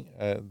point,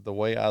 the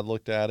way I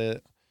looked at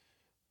it,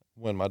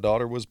 when my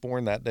daughter was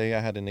born, that day I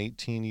had an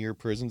 18-year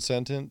prison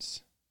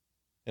sentence.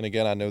 And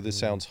again, I know this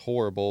sounds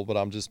horrible, but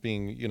I'm just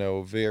being, you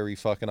know, very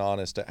fucking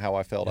honest at how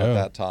I felt at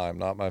that time,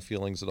 not my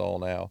feelings at all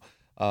now.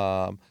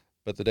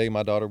 But the day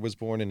my daughter was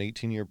born, an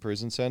 18-year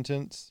prison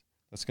sentence,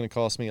 that's going to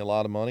cost me a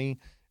lot of money.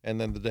 And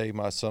then the day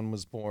my son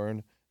was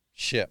born,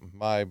 shit,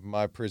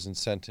 my prison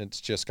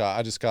sentence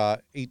I just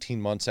got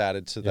 18 months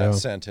added to that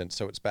sentence.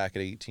 So it's back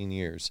at 18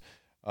 years.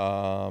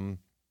 So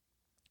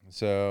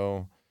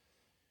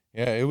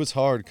yeah, it was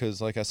hard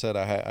because, like I said,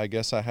 I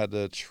guess I had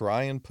to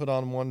try and put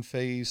on one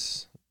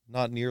face,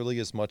 not nearly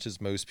as much as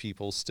most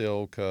people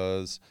still,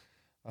 because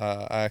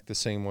I act the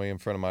same way in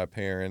front of my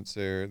parents.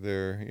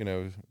 They're you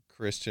know,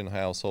 Christian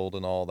household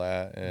and all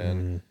that,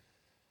 and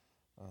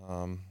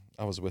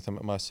I was with them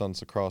at my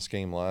son's lacrosse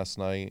game last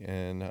night,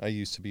 and I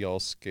used to be all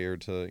scared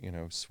to, you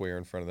know, swear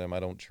in front of them. I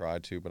don't try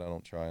to, but I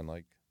don't try and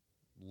like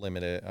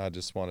limit it. I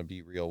just want to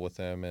be real with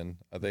them, and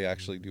they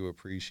actually do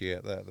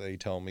appreciate that. They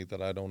tell me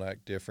that I don't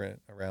act different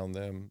around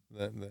them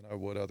than I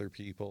would other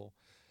people.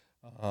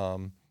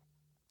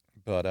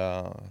 But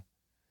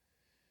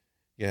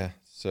yeah,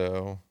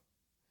 so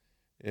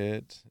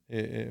it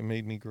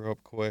made me grow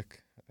up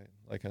quick.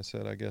 Like I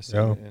said, I guess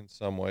in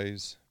some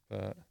ways,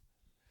 but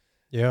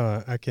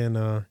yeah, I can't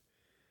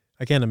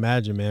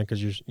imagine, man,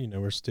 because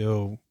we're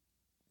still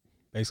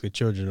basically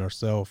children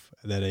ourselves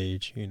at that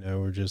age. You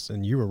know,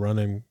 and you were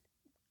running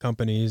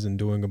companies and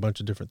doing a bunch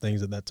of different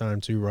things at that time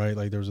too, right?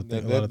 Like there was a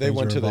lot of things they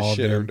went to the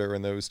shitter in.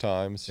 during those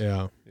times.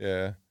 Yeah,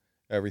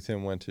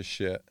 everything went to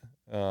shit.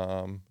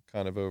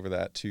 kind of over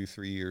that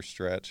 2-3 year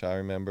stretch. I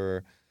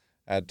remember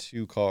I had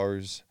 2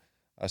 cars.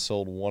 I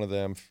sold one of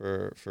them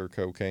for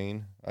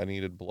cocaine. I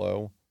needed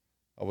blow.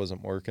 I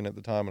wasn't working at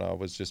the time, and I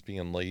was just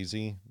being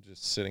lazy,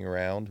 just sitting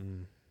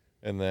around.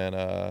 And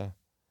then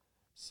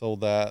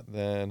sold that.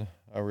 Then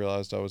I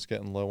realized I was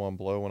getting low on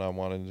blow, and I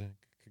wanted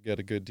to get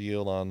a good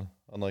deal on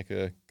like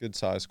a good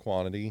size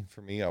quantity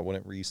for me. I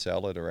wouldn't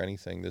resell it or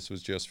anything. This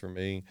was just for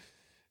me,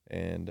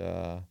 and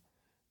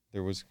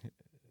there was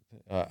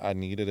I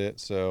needed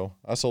it, so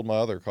I sold my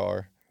other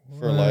car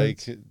for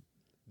like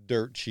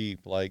dirt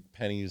cheap, like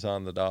pennies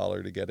on the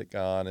dollar, to get it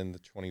gone in the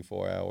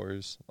 24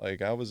 hours.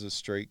 Like, I was a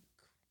straight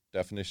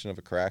definition of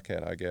a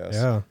crackhead, I guess.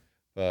 Yeah.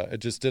 But it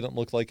just didn't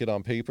look like it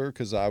on paper,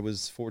 because I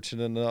was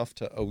fortunate enough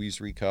to always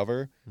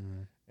recover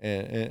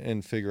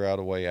and figure out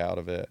a way out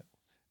of it.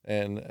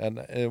 And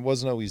it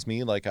wasn't always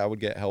me. Like, I would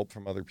get help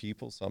from other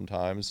people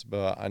sometimes,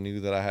 but I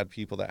knew that I had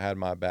people that had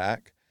my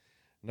back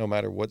no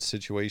matter what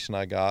situation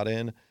I got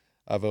in.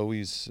 I've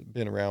always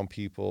been around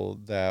people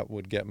that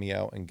would get me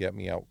out and get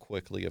me out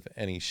quickly of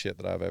any shit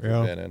that I've ever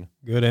been in.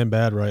 Good and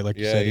bad, right? Like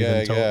you said,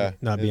 even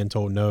not being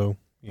told no.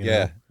 You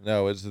know?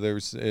 No,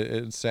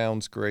 it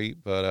sounds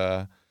great,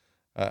 but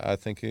I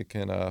think it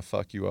can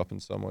fuck you up in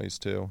some ways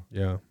too.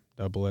 Yeah,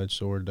 double-edged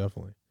sword,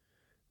 definitely.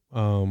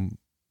 You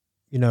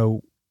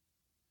know,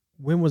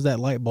 when was that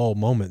light bulb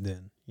moment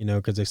then? You know,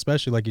 because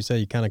especially like you said,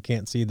 you kind of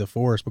can't see the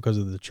forest because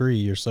of the tree.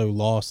 You're so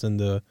lost in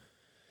the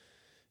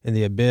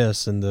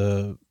abyss and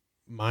the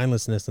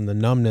mindlessness and the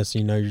numbness.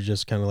 You know, you're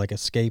just kind of like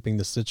escaping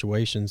the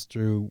situations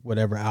through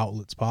whatever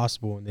outlets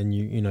possible. And then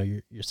you know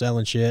you're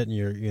selling shit, and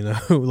you're, you know,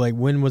 like,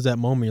 when was that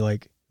moment you're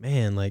like,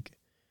 man, like,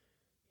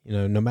 you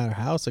know, no matter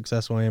how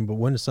successful I am, but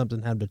when does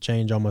something have to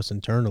change almost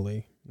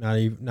internally?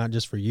 Not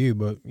just for you,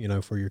 but, you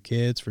know, for your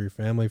kids, for your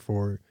family,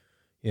 for,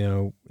 you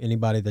know,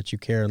 anybody that you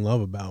care and love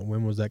about.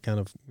 When was that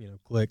kind of, you know,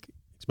 click,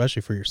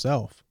 especially for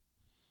yourself?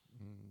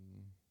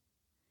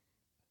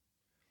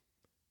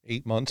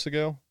 8 months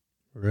ago.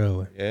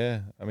 Really?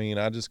 Yeah. I mean,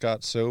 I just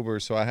got sober.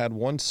 So I had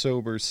one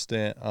sober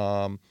stint.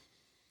 Right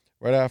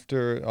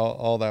after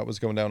all that was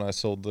going down, I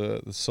sold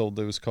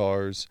those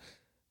cars.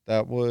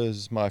 That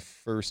was my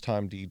first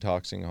time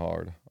detoxing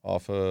hard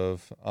off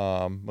of,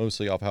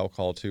 mostly off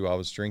alcohol too. I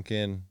was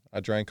drinking. I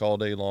drank all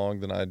day long.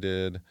 Then I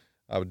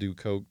would do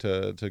coke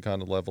to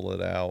kind of level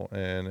it out,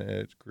 and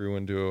it grew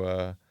into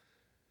a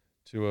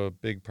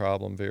big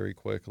problem very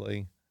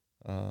quickly.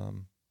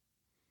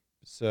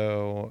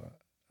 So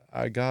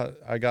I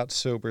got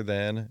sober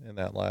then, and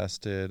that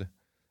lasted.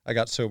 I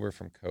got sober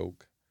from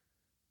coke.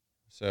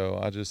 So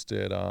I just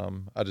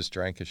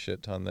drank a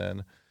shit ton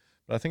then.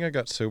 But I think I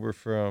got sober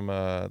from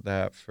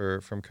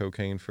from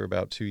cocaine for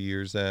about 2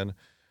 years then.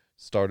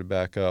 Started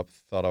back up,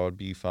 thought I would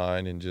be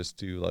fine, and just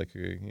do like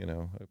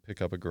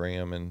pick up a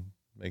gram and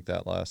make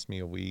that last me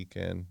a week,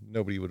 and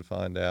nobody would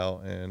find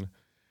out. And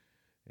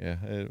yeah,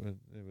 it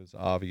was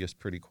obvious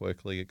pretty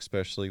quickly,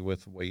 especially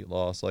with weight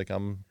loss. Like,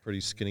 I'm a pretty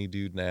skinny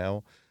dude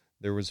now.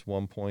 There was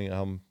one point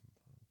I'm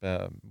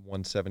about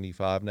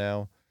 175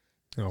 now.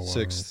 Oh, wow.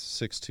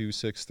 6'2",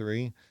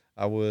 6'3".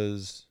 I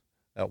was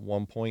at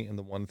one point in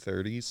the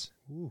 130s.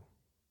 Ooh.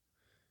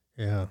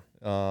 Yeah.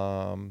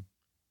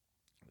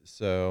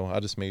 So I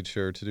just made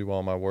sure to do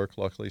all my work.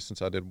 Luckily,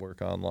 since I did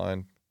work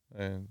online,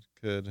 and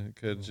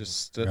could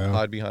just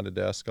hide behind a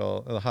desk,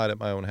 hide at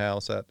my own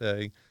house that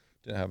day.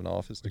 Didn't have an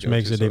office to go to. Which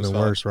makes it even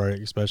worse, right?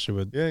 Especially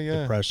with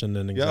depression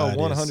and anxiety.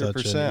 Yeah,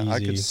 100%. I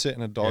could sit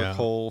in a dark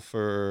hole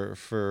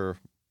for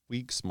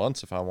weeks,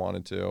 months if I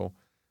wanted to.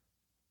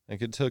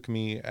 Like, it took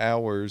me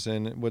hours.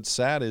 And what's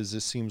sad is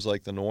this seems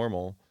like the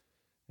normal.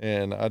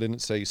 And I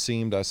didn't say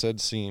seemed, I said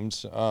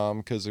seems,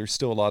 because there's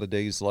still a lot of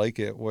days like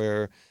it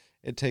where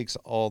it takes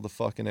all the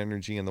fucking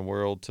energy in the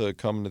world to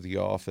come to the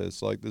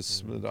office. Like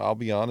this, I'll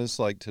be honest,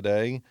 like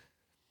today,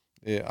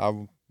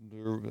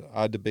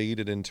 I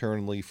debated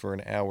internally for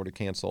an hour to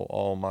cancel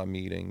all my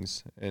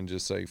meetings and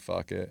just say,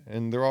 fuck it.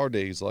 And there are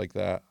days like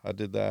that. I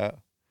did that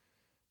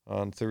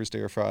on Thursday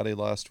or Friday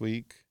last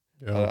week.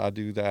 Yeah. I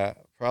do that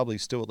probably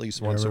still at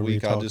least once a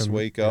week. I just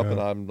wake up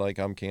and I'm like,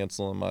 I'm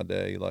canceling my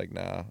day. Like,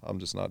 nah, I'm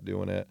just not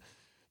doing it.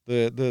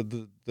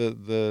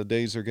 The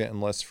days are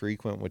getting less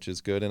frequent, which is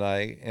good. And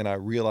I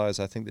realize,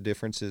 I think the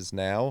difference is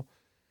now,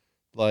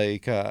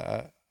 like,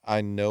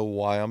 I know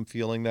why I'm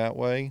feeling that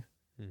way.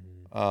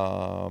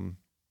 Mm-hmm.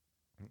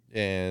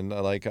 And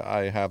like,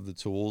 I have the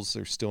tools.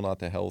 They're still not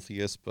the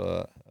healthiest,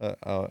 but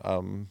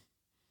I'm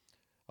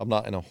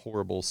not in a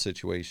horrible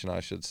situation, I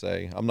should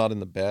say. I'm not in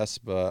the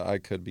best, but I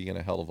could be in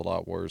a hell of a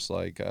lot worse.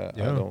 Like, I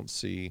don't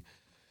see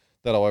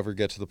that I'll ever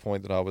get to the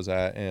point that I was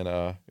at in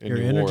your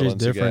New energy is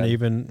different again.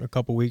 Even a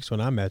couple weeks when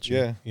I met you.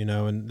 Yeah. You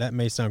know, and that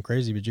may sound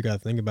crazy, but you got to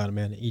think about it,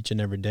 man. Each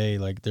and every day,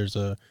 like, there's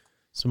a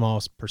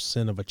small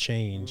percent of a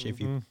change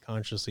if you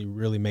consciously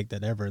really make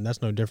that effort. And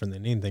that's no different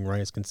than anything, right?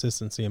 It's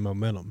consistency and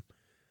momentum.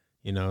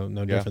 You know,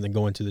 no different than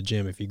going to the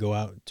gym. If you go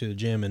out to the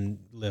gym and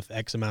lift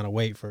X amount of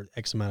weight for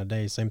X amount of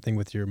days, same thing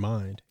with your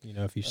mind. You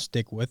know, if you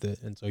stick with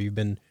it. And so you've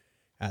been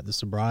at the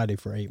sobriety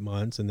for 8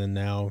 months, and then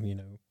now, you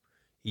know,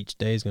 each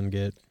day is going to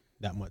get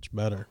that much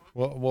better.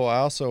 Well, I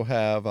also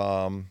have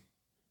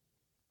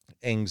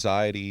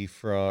anxiety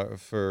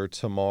for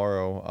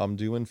tomorrow. I'm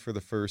doing for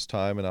the first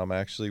time, and I'm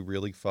actually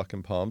really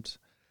fucking pumped.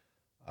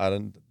 I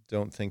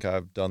don't think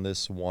I've done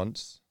this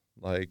once,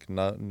 like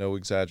no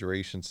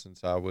exaggeration,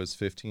 since I was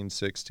 15,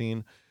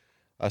 16.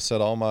 I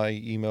set all my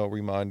email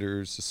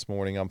reminders this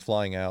morning. I'm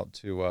flying out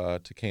to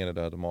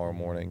Canada tomorrow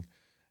morning,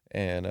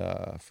 and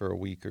for a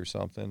week or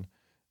something.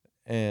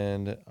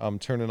 And I'm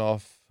turning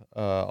off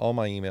all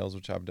my emails,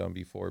 which I've done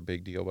before,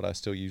 big deal, but I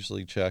still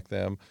usually check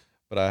them.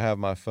 But I have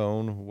my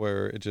phone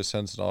where it just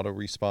sends an auto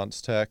response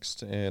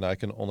text, and I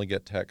can only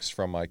get texts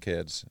from my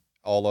kids.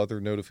 All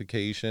other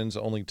notifications,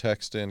 only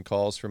text and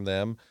calls from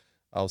them.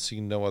 I'll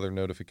see no other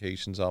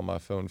notifications on my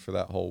phone for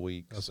that whole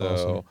week. That's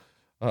so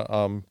awesome.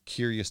 I'm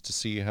curious to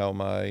see how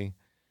my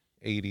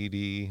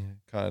ADD,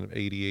 kind of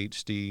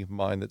ADHD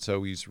mind that's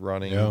always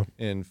running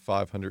in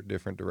 500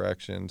 different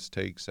directions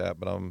takes that.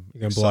 But I'm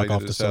You can block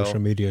off the social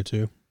media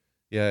too.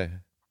 Yeah.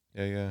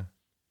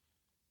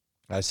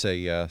 I say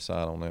yes.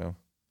 I don't know.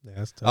 Yeah,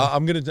 that's tough.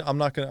 I'm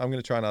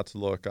gonna try not to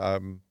look.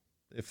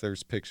 If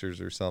there's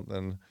pictures or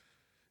something,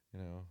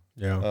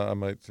 I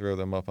might throw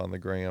them up on the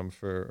gram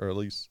or at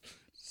least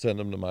send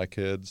them to my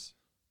kids.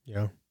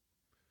 Yeah,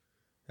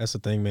 that's the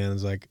thing, man.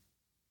 Is like,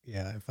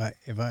 yeah,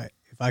 if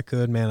I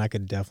could, man, I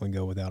could definitely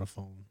go without a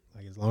phone.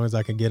 Like, as long as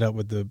I can get up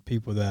with the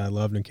people that I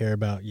love and care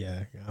about,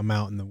 yeah, I'm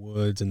out in the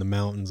woods and the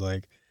mountains.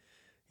 Like,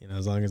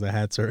 as long as I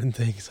had certain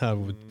things, I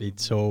would be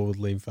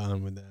totally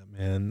fine with that,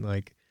 man.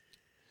 Like,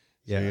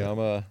 yeah,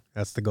 see,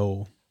 that's the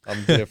goal.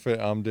 I'm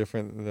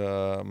different.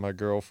 My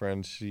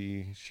girlfriend,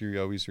 she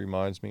always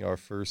reminds me, our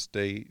first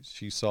date,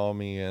 she saw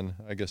me and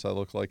I guess I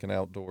look like an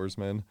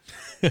outdoorsman.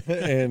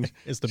 And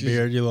it's the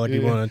beard. You look like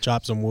you want to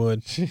chop some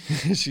wood.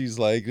 She's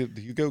like,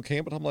 "Do you go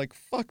camping?" I'm like,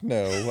 "Fuck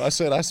no." I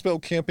said, "I spell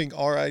camping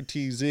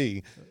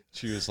RITZ."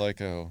 She was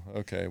like, "Oh,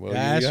 okay." Well, I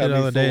asked you the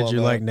other day, "Did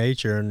you like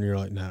nature?" And you're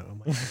like, "No." I'm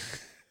like,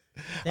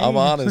 I'm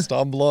honest.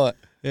 I'm blunt.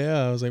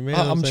 Yeah, I was like, man,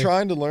 I'm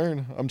trying to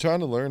learn. I'm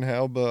trying to learn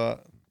how,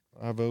 but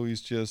I've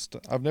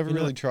never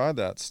really tried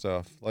that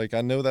stuff. Like,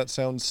 I know that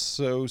sounds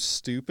so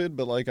stupid,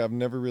 but like, I've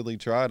never really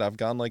tried. I've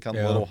gone like on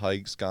little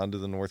hikes, gone to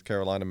the North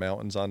Carolina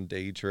mountains on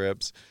day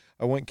trips.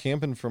 I went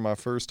camping for my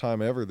first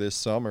time ever this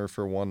summer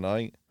for one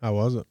night. How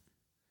was it?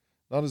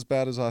 Not as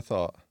bad as I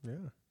thought.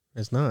 Yeah,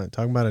 it's not.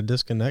 Talking about a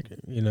disconnect,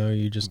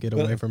 you just get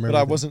away from everything. But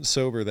I wasn't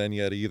sober then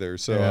yet either,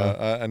 so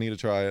I need to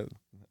try it.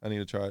 I need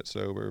to try it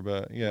sober,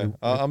 but yeah,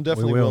 I'm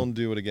definitely willing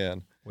to do it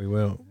again. We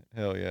will.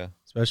 Hell yeah.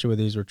 Especially with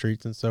these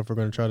retreats and stuff we're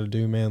going to try to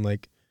do, man.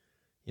 Like,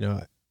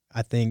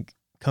 I think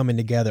coming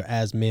together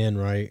as men,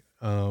 right?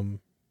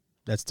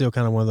 That's still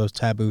kind of one of those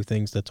taboo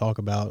things to talk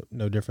about,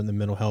 no different than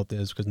mental health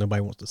is, because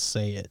nobody wants to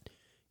say it,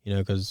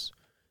 because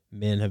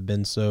men have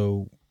been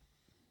so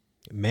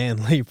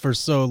manly for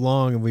so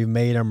long and we've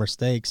made our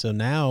mistakes. So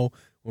now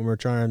when we're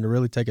trying to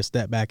really take a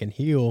step back and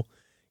heal,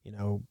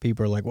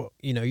 people are like, well,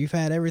 you've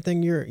had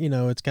everything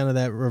it's kind of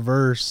that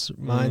reverse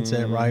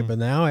mindset, right? But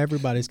now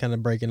everybody's kind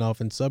of breaking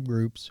off in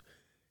subgroups.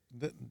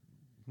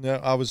 No,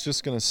 I was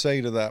just going to say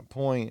to that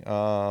point,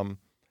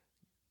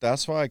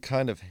 that's why I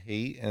kind of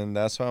hate, and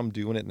that's why I'm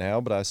doing it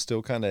now, but I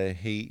still kind of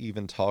hate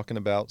even talking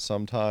about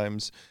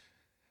sometimes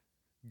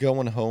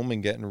going home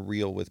and getting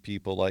real with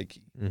people. Like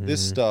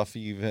this stuff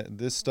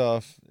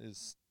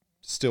is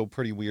still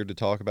pretty weird to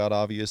talk about,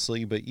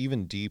 obviously, but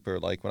even deeper,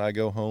 like when I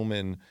go home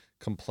and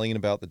complain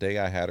about the day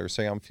I had or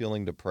say I'm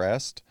feeling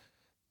depressed,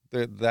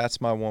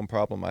 that's my one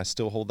problem. I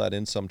still hold that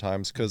in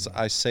sometimes because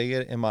I say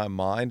it in my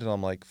mind and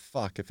I'm like,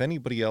 fuck, if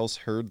anybody else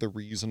heard the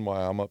reason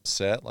why I'm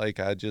upset, like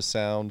I just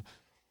sound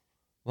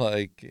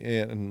like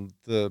in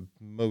the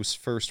most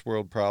first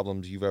world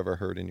problems you've ever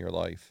heard in your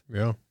life.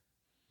 Yeah.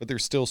 But they're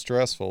still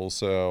stressful,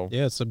 so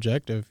yeah, it's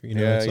subjective.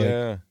 It's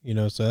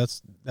like, so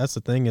that's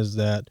the thing is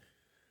that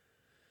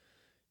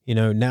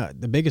now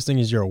the biggest thing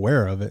is you're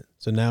aware of it.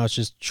 So now it's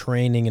just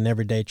training and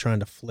every day trying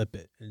to flip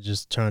it and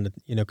just trying to,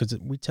 because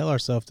we tell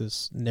ourselves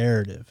this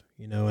narrative,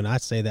 and I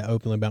say that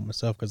openly about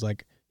myself because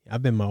like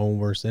I've been my own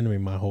worst enemy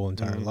my whole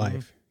entire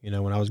life.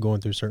 When I was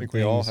going through certain things,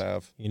 we all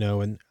have,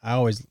 and I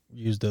always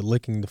use the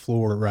licking the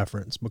floor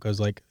reference because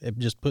like it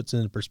just puts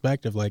into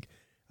perspective. Like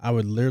I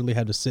would literally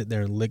have to sit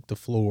there and lick the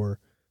floor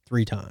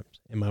 3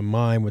 times and my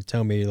mind would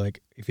tell me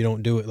like, if you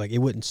don't do it, like it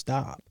wouldn't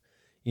stop.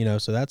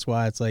 So that's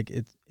why it's like,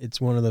 it's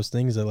one of those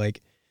things that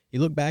like, you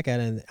look back at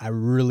it and I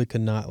really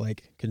could not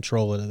like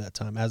control it at that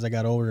time. As I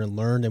got older and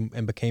learned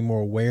and became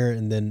more aware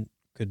and then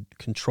could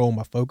control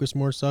my focus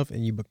more stuff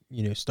and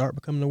you start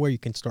becoming aware, you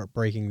can start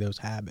breaking those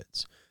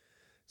habits.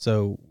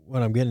 So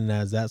what I'm getting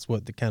at is that's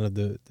what the kind of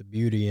the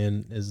beauty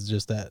in is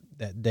just that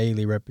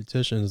daily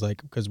repetition is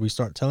like, because we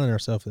start telling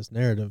ourselves this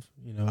narrative,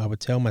 I would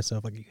tell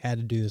myself like, you had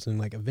to do this. And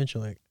like,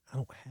 eventually like, I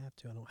don't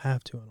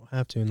have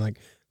to. And like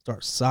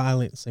start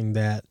silencing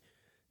that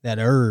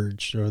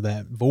urge or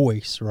that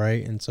voice.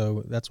 Right. And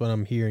so that's what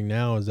I'm hearing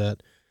now is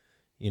that,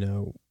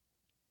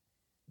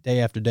 day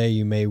after day,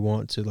 you may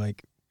want to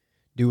like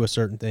do a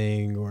certain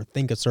thing or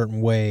think a certain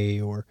way,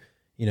 or,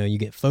 you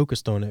get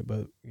focused on it,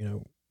 but,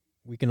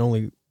 we can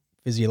only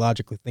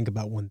physiologically think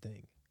about one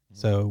thing.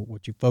 So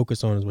what you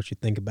focus on is what you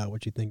think about.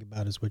 What you think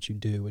about is what you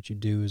do. What you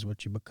do is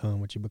what you become.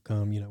 What you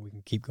become, we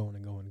can keep going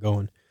and going and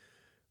going.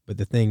 But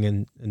the thing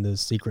and the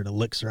secret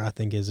elixir, I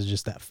think, is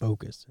just that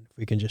focus. And if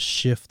we can just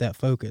shift that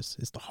focus,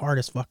 it's the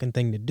hardest fucking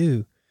thing to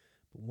do.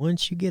 But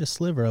once you get a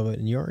sliver of it,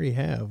 and you already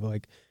have,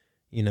 like,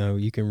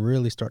 you can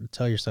really start to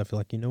tell yourself,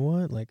 like, you know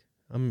what, like,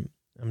 I'm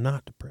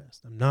not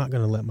depressed. I'm not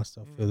gonna let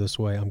myself feel this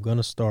way. I'm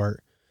gonna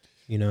start,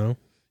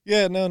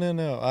 Yeah,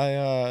 no.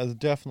 I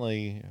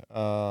definitely,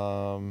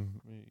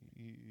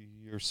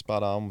 you're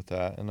spot on with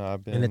that, and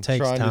I've been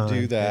trying to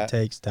do that. It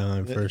takes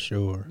time for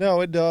sure.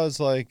 No, it does.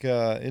 Like,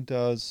 it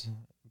does.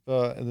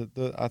 But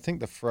I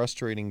think the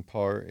frustrating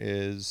part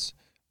is,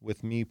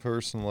 with me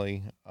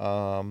personally,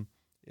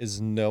 is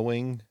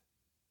knowing,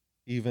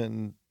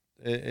 even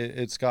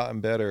it's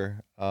gotten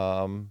better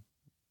the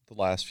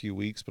last few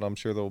weeks, but I'm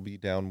sure there'll be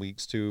down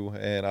weeks too.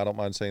 And I don't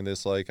mind saying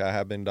this, like, I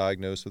have been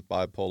diagnosed with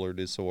bipolar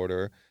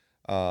disorder.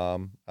 I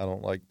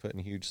don't like putting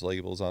huge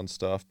labels on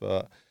stuff,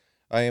 but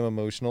I am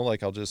emotional.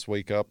 Like, I'll just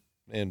wake up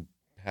and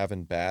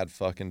having bad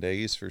fucking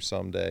days for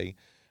some day.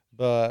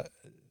 But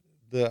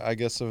I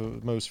guess the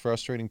most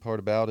frustrating part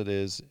about it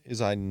is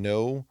I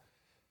know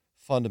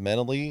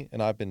fundamentally,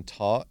 and I've been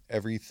taught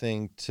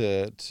everything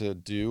to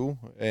do,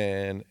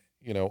 and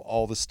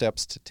all the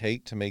steps to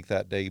take to make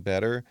that day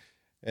better.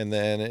 And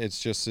then it's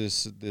just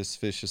this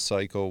vicious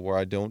cycle where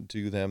I don't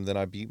do them. Then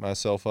I beat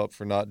myself up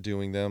for not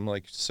doing them.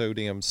 Like, so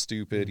damn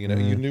stupid. You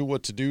knew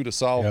what to do to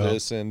solve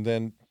this. And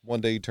then one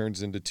day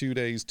turns into 2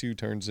 days, 2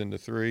 turns into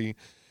 3.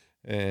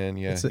 And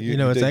it's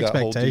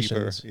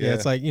expectations. Yeah.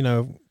 It's like,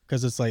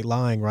 because it's like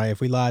lying, right? If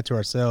we lie to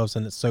ourselves,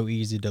 and it's so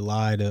easy to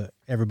lie to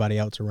everybody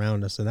else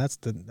around us. And that's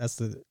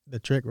the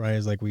trick, right?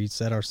 Is like we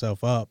set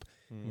ourselves up.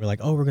 We're like,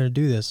 oh, we're going to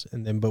do this.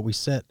 And then, but we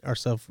set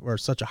ourselves for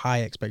such a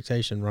high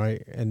expectation,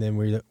 right? And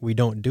then we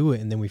don't do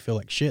it. And then we feel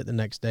like shit the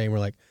next day. And we're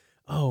like,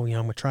 oh, I'm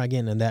going to try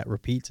again. And that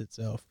repeats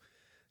itself.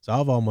 So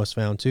I've almost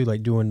found too,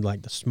 like doing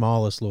like the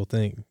smallest little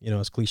thing,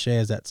 as cliche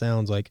as that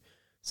sounds, like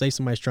say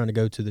somebody's trying to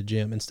go to the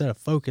gym. Instead of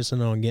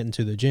focusing on getting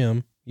to the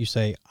gym, you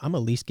say, I'm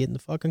at least getting the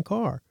fucking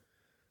car.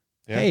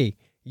 Yeah. Hey,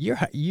 you're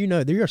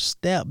a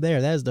step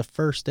there. That is the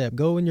first step.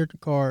 Go in your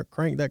car,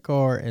 crank that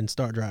car, and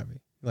start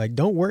driving. Like,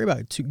 don't worry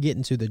about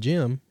getting to the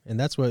gym. And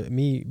that's what,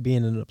 me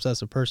being an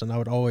obsessive person, I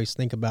would always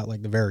think about,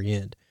 like, the very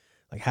end.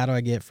 Like, how do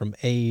I get from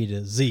A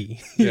to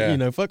Z?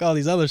 Yeah. Fuck all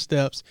these other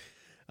steps.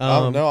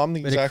 No, I'm the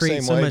exact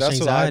same way.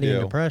 That's what I do.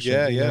 And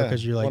depression. Yeah.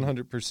 Because you're like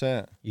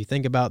 100%. You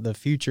think about the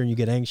future and you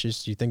get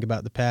anxious. You think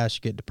about the past,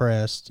 you get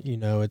depressed.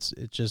 It's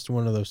just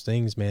one of those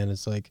things, man.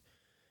 It's like,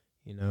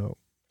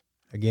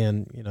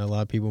 again, a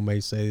lot of people may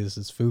say this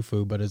is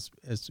foo-foo, but it's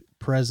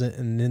present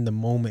and in the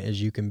moment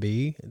as you can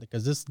be,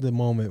 because this is the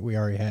moment we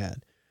already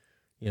had.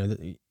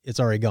 It's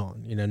already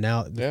gone.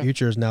 Now the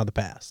future is now the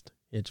past.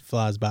 It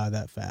flies by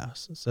that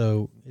fast.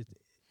 So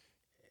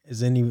as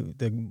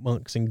the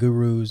monks and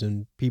gurus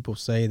and people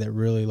say that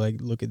really like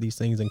look at these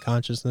things in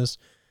consciousness,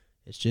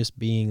 it's just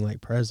being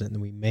like present,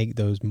 and we make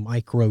those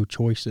micro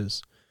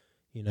choices,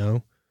 Yeah,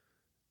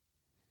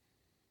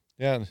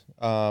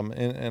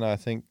 and I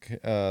think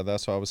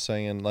that's what I was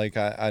saying. Like,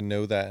 I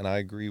know that, and I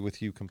agree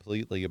with you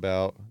completely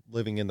about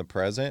living in the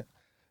present.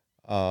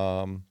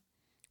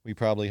 We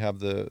probably have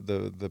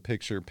the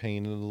picture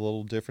painted a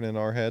little different in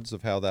our heads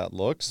of how that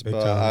looks, but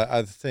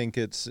I think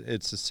it's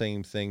the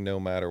same thing no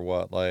matter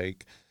what.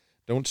 Like,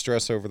 don't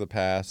stress over the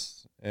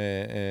past,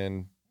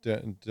 and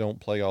don't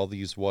play all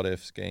these what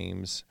ifs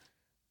games,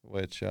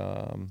 which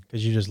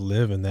because you just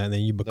live in that, and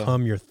then you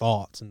become your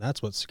thoughts, and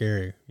that's what's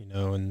scary,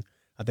 and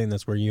I think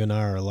that's where you and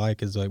I are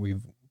alike, is like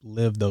we've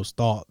lived those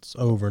thoughts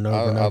over and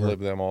over and over. I live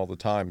them all the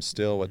time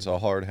still. It's a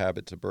hard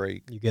habit to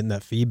break. You get in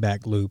that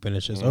feedback loop, and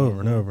it's just over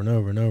and over and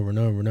over and over and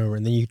over and over.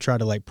 And then you try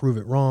to like prove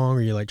it wrong,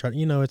 or you like try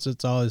to,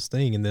 it's all this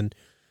thing. And then,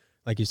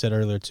 like you said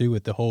earlier too,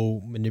 with the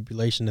whole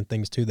manipulation and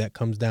things too, that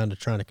comes down to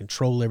trying to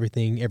control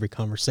everything, every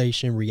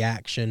conversation,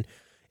 reaction,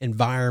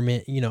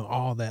 environment,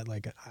 all that.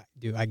 Like,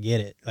 I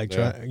get it. Like,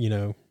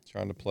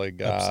 trying to play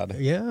God.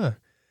 Yeah.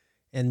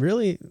 And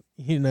really,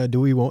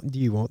 do you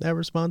want that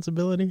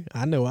responsibility?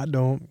 I know I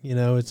don't.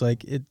 It's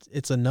like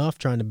it's enough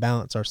trying to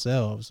balance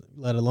ourselves,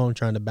 let alone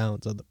trying to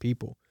balance other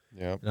people.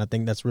 Yeah. And I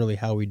think that's really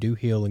how we do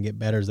heal and get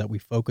better, is that we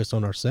focus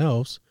on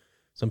ourselves.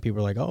 Some people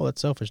are like, "Oh,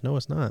 that's selfish." No,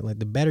 it's not. Like,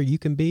 the better you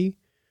can be,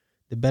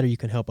 the better you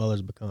can help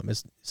others become.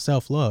 It's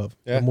self-love.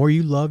 Yeah. The more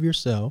you love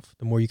yourself,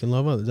 the more you can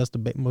love others. That's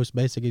the most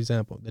basic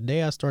example. The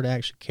day I started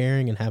actually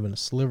caring and having a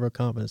sliver of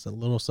confidence, a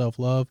little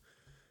self-love,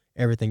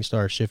 everything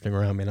started shifting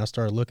around me. And I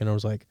started looking, I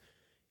was like,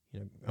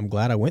 I'm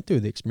glad I went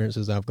through the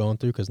experiences I've gone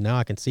through, because now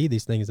I can see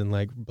these things and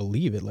like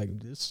believe it. Like,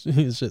 this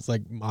is just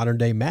like modern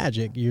day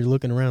magic. You're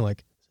looking around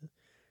like,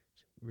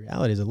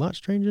 reality is a lot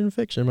stranger than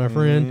fiction, my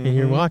friend. And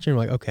you're watching,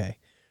 like, okay,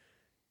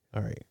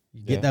 all right.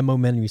 You get that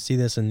momentum, you see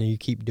this, and you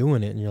keep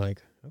doing it, and you're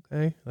like,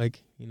 okay,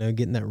 like,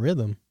 getting that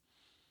rhythm.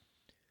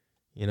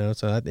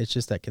 So it's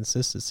just that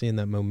consistency and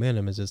that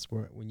momentum is just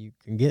where, when you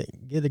can get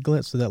a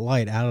glimpse of that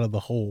light out of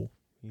the hole,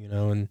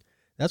 and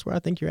that's where I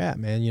think you're at,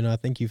 man. I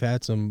think you've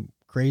had some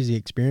crazy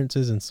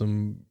experiences and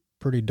some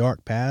pretty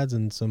dark paths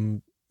and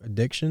some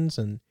addictions,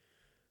 but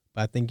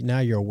I think now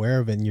you're aware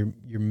of it and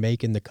you're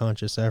making the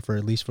conscious effort,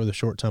 at least for the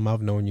short time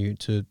I've known you,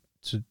 to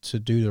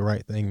do the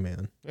right thing,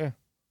 man. Yeah.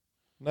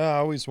 No, I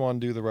always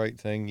want to do the right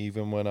thing,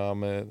 even when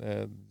I'm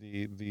at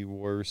the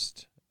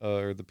worst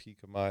or the peak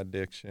of my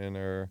addiction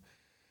or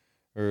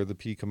the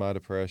peak of my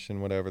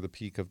depression, whatever, the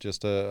peak of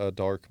just a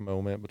dark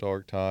moment, a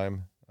dark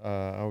time.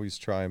 I always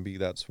try and be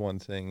that's one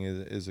thing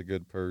is a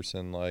good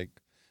person. Like,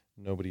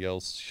 nobody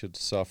else should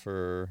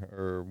suffer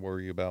or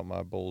worry about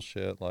my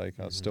bullshit. Like,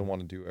 I still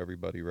want to do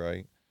everybody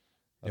right.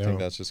 I think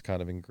that's just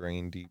kind of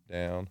ingrained deep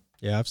down.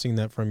 Yeah, I've seen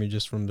that from you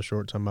just from the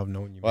short time I've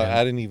known you. Well, man.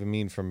 I didn't even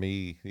mean from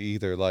me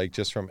either. Like,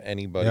 just from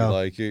anybody. Yeah.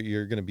 Like,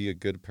 you're going to be a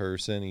good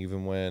person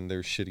even when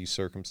there's shitty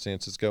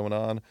circumstances going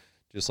on.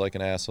 Just like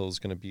an asshole is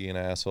going to be an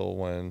asshole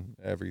when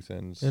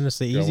everything's and it's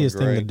the easiest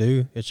thing to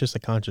do. It's just a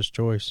conscious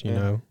choice, you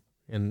know.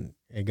 And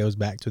it goes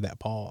back to that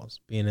pause,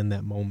 being in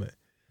that moment.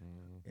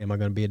 Am I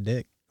going to be a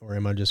dick, or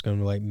am I just going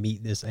to like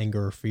meet this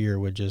anger or fear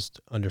with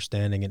just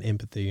understanding and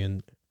empathy?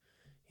 And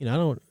you know, I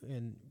don't.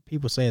 And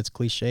people say it's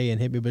cliche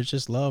and hippie, but it's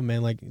just love,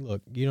 man. Like,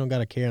 look, you don't got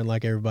to care and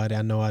like everybody.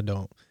 I know I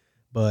don't,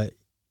 but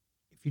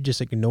if you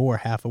just ignore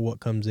half of what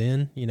comes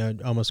in, you know,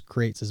 it almost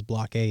creates this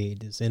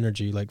blockade, this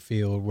energy like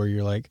field where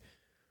you're like,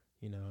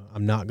 you know,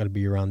 I'm not going to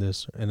be around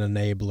this, an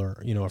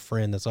enabler, you know, a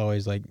friend that's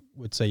always like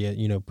would say,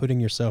 you know, putting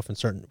yourself in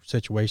certain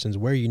situations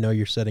where you know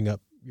you're setting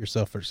up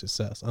yourself for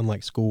success,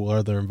 unlike school or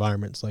other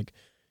environments. Like,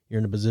 you're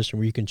in a position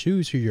where you can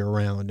choose who you're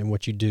around and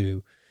what you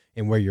do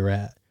and where you're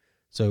at.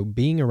 So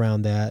being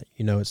around that,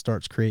 you know, it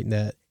starts creating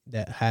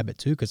that habit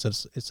too, because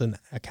it's an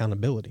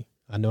accountability.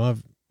 I know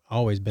I've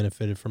always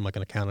benefited from like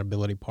an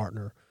accountability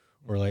partner,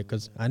 or like,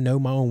 because I know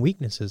my own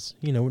weaknesses.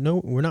 You know, no,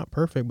 we're not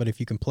perfect, but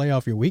if you can play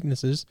off your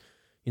weaknesses,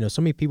 you know,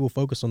 so many people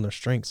focus on their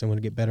strengths and want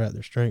to get better at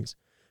their strengths.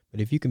 But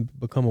if you can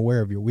become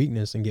aware of your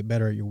weakness and get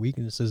better at your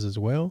weaknesses as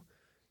well,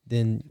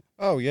 then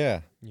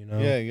you know,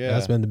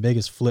 that's been the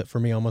biggest flip for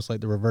me, almost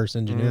like the reverse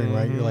engineering,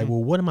 right? You're like,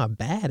 well, what am I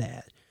bad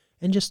at?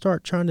 And just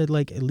start trying to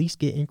like at least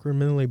get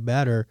incrementally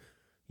better,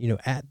 you know,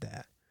 at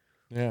that.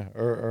 Yeah,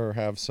 or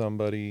have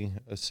somebody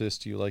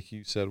assist you, like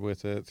you said,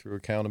 with it through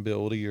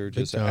accountability or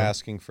just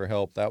asking for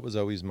help. That was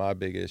always my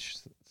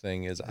biggest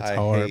thing is I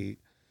hate.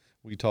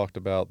 We talked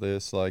about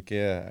this, like,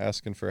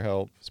 asking for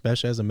help.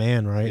 Especially as a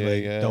man,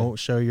 right? Don't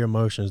show your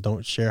emotions.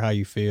 Don't share how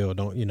you feel.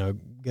 Don't, you know,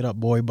 get up,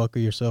 boy,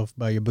 buckle yourself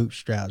by your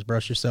bootstraps,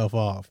 brush yourself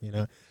off. You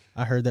know,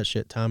 I heard that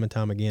shit time and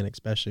time again,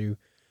 especially, you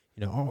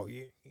know,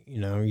 you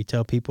know, you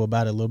tell people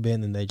about it a little bit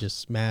and then they just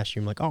smash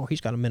you. I'm like, oh,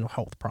 he's got a mental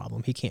health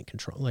problem. He can't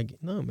control. Like,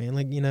 no, man,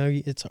 like, you know,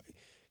 it's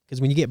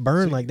because when you get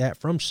burned like that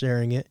from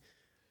sharing it,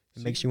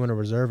 it makes you want to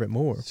reserve it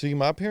more. See,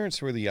 my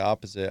parents were the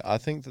opposite. I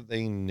think that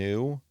they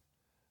knew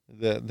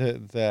that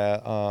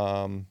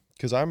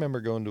because I remember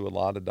going to a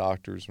lot of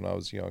doctors when I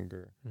was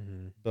younger,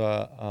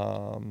 but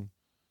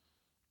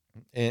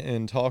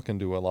and talking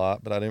to a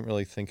lot, but I didn't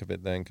really think of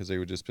it then because they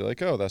would just be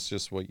like, oh, that's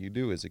just what you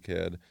do as a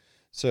kid.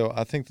 So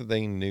I think that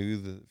they knew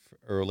that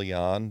early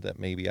on that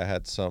maybe I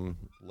had some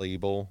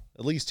label,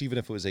 at least even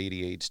if it was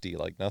ADHD,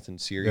 like nothing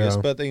serious,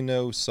 but they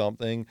know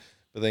something,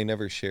 but they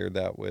never shared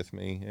that with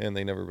me, and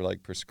they never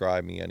like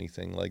prescribed me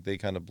anything. Like, they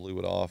kind of blew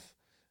it off.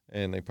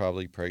 And they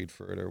probably prayed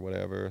for it or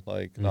whatever,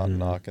 like not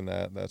knocking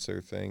that. That's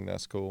their thing.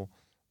 That's cool.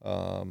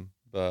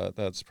 But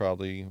that's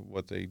probably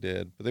what they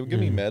did. But they would give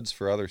me meds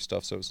for other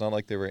stuff. So it's not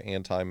like they were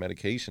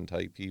anti-medication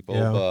type people.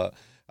 Yeah. But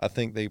I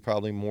think they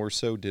probably more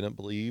so didn't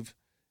believe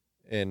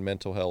in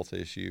mental health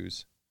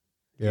issues.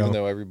 Yeah. Even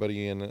though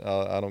everybody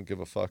I don't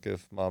give a fuck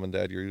if mom and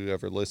dad, you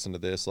ever listen to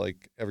this,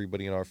 like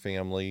everybody in our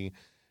family,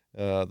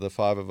 the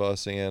five of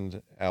us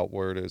and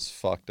outward is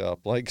fucked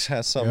up, like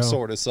has some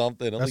sort of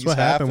something. At That's least what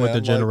half happened with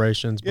the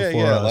generations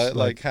before us.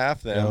 Like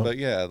half them, but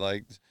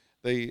like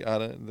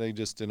they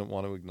just didn't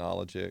want to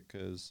acknowledge it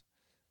because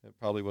it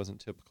probably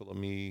wasn't typical of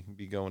me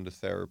be going to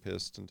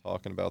therapists and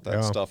talking about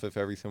that stuff. If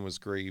everything was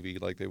gravy,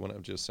 like they wouldn't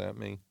have just sent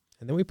me.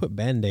 And then we put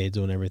Band-Aids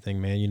on everything,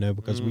 man, you know,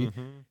 because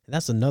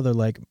that's another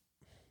like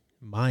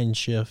mind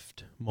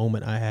shift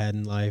moment I had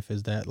in life,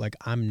 is that like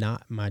I'm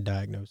not my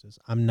diagnosis.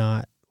 I'm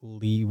not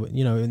Lee,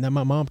 you know, and then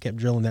my mom kept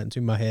drilling that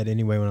into my head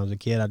anyway when I was a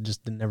kid. I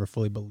just didn't never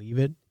fully believe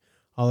it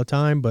all the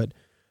time, but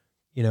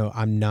you know,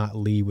 I'm not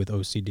Lee with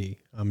OCD.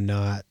 I'm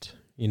not,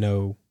 you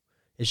know,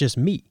 it's just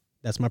me.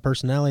 That's my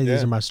personality.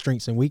 These are my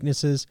strengths and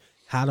weaknesses.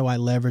 How do I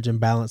leverage and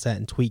balance that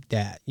and tweak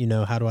that? You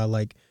know, how do I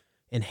like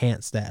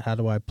enhance that? How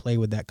do I play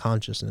with that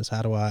consciousness?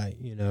 How do I,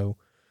 you know,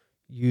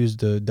 use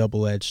the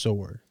double-edged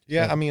sword?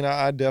 Yeah, I mean,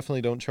 I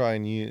definitely don't try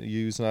and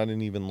use, and I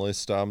didn't even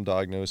list, I'm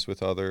diagnosed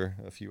with a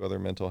few other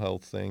mental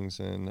health things,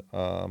 and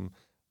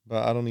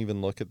but I don't even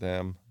look at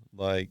them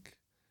like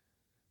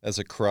as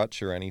a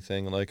crutch or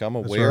anything. Like, I'm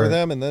aware of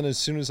them, and then as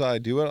soon as I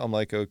do it, I'm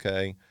like,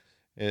 okay,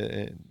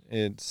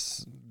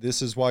 it's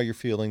this is why you're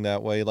feeling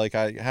that way. Like,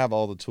 I have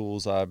all the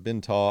tools I've been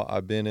taught.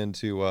 I've been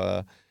into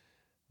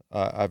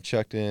I've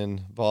checked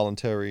in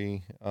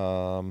voluntary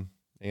and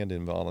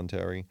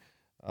involuntary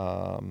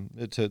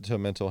to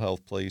mental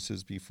health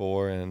places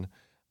before, and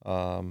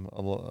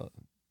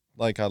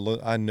like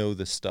I know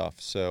this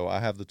stuff, so I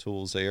have the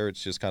tools there.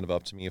 It's just kind of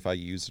up to me if I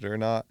use it or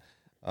not,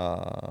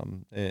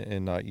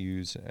 and not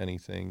use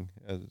anything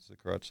as a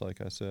crutch,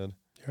 like I said.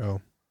 Yeah.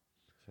 So.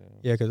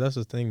 Yeah, because that's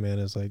the thing, man.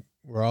 It's like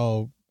we're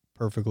all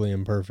perfectly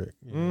imperfect.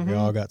 You know, we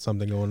all got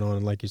something going on,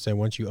 and like you said,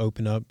 once you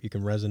open up, you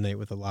can resonate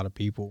with a lot of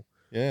people.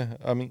 Yeah,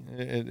 I mean,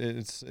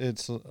 it's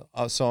so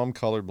I'm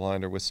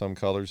colorblind or with some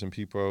colors, and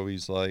people are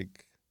always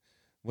like,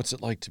 "What's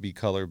it like to be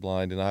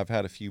colorblind?" And I've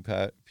had a few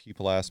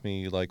people ask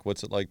me like,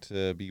 "What's it like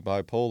to be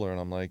bipolar?" And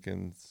I'm like,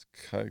 and it's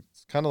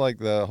kind of like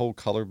the whole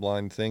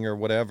colorblind thing or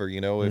whatever, you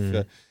know.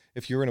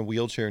 If you're in a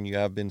wheelchair and you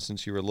have been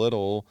since you were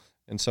little,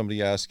 and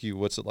somebody asks you,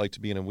 "What's it like to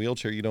be in a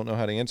wheelchair?" you don't know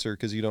how to answer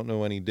because you don't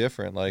know any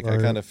different. Like Right.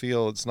 I kind of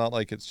feel it's not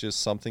like it's just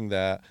something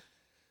that.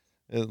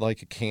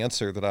 Like a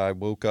cancer that I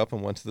woke up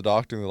and went to the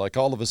doctor and they're like,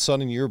 all of a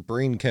sudden your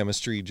brain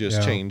chemistry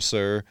just changed,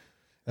 sir.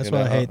 That's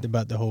what I hate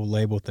about the whole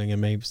label thing. It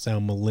may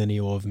sound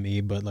millennial of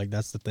me, but like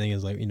that's the thing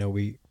is like, you know,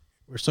 we're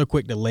so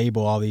quick to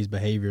label all these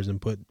behaviors and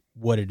put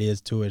what it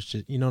is to us.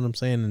 Just, you know what I'm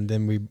saying? And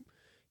then we,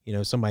 you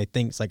know, somebody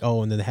thinks like,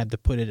 oh, and then they have to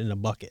put it in a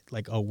bucket.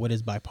 Like, oh, what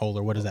is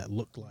bipolar? What does that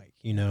look like?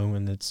 You know,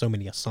 and it's so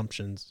many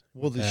assumptions.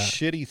 Well, the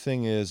shitty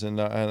thing is, and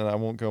I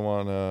won't go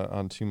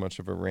on too much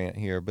of a rant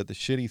here, but the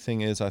shitty thing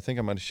is, I think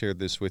I might have shared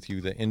this with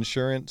you, the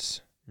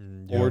insurance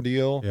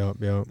ordeal.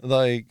 Yep.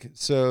 Like,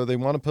 so they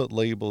want to put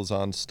labels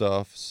on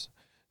stuff.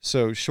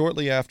 So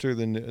shortly after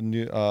the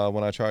new,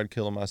 when I tried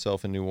killing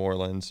myself in New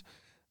Orleans,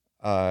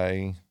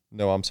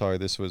 I'm sorry,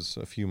 this was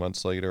a few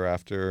months later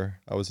after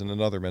I was in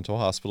another mental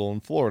hospital in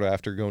Florida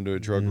after going to a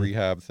drug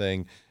rehab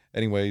thing.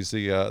 Anyways,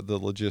 the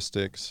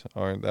logistics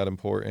aren't that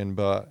important,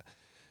 but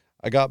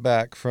I got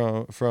back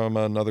from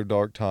another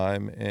dark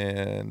time,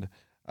 and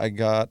I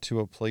got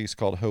to a place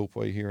called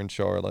Hopeway here in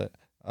Charlotte,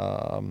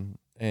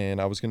 and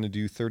I was going to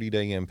do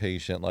 30-day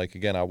inpatient. Like,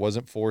 again, I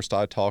wasn't forced.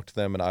 I talked to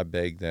them, and I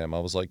begged them. I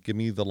was like, give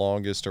me the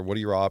longest, or what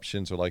are your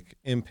options? Or like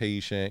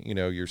inpatient, you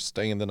know, you're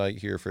staying the night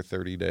here for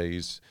 30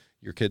 days.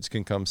 Your kids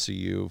can come see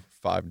you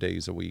 5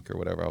 days a week or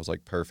whatever. I was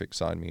like, perfect,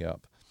 sign me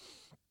up.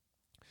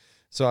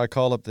 So I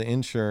call up the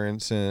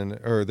insurance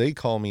or they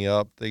call me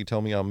up. They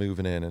tell me I'm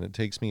moving in, and it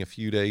takes me a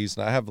few days,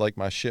 and I have like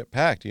my shit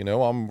packed, you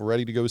know, I'm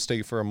ready to go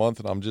stay for a month,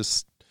 and I'm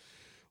just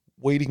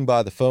waiting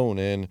by the phone.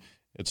 And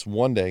it's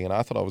one day, and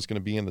I thought I was going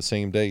to be in the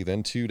same day,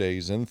 then 2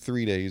 days, then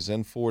 3 days,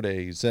 then 4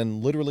 days,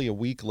 then literally a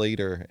week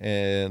later.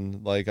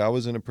 And like, I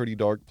was in a pretty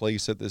dark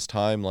place at this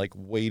time, like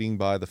waiting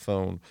by the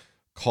phone,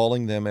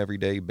 calling them every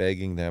day,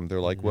 begging them.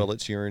 They're like, well,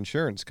 it's your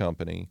insurance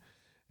company.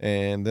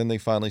 And then they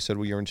finally said,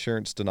 well, your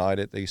insurance denied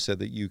it. They said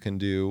that you can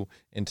do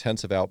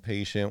intensive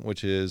outpatient,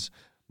 which is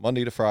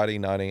Monday to Friday,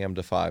 9 a.m.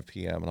 to 5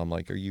 p.m. And I'm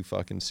like, are you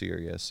fucking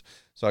serious?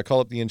 So I call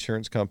up the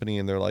insurance company,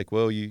 and they're like,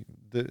 well,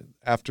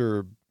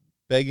 after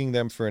begging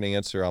them for an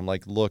answer, I'm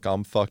like, look,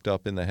 I'm fucked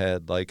up in the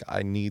head. Like,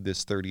 I need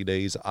this 30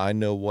 days. I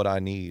know what I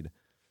need.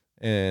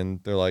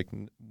 And they're like,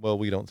 well,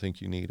 we don't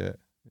think you need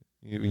it.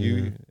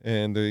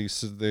 And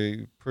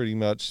they pretty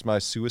much, my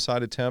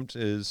suicide attempt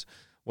is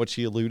what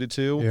she alluded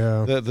to.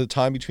 Yeah. The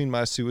time between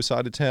my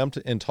suicide attempt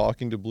and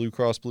talking to Blue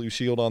Cross Blue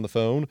Shield on the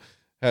phone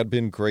had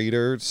been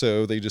greater,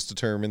 so they just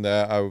determined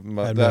that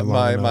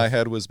my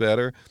head was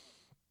better.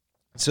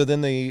 So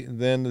then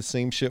the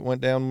same shit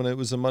went down when it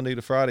was a Monday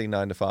to Friday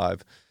 9 to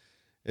 5.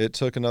 It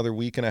took another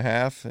week and a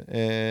half,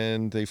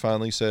 and they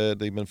finally said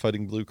they've been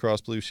fighting Blue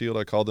Cross Blue Shield.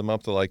 I called them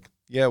up. They're like,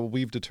 yeah, well,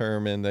 we've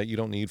determined that you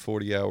don't need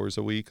 40 hours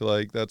a week.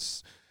 Like,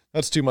 that's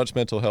too much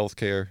mental health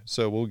care.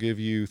 So we'll give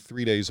you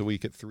 3 days a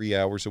week at 3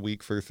 hours a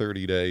week for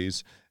 30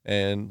 days.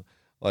 And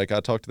like,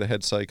 I talked to the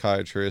head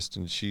psychiatrist,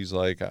 and she's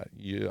like,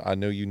 I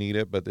know you need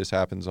it, but this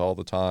happens all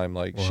the time.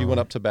 Like, She went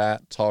up to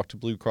bat, talked to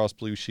Blue Cross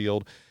Blue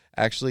Shield,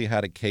 actually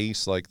had a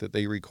case like that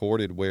they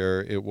recorded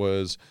where it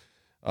was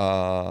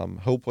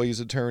Hopeway's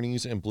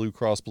attorneys and Blue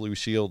Cross Blue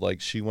Shield. Like,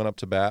 she went up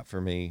to bat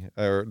for me,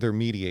 or their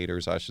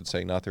mediators, I should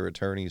say, not their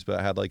attorneys, but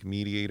I had like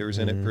mediators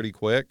in it pretty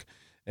quick.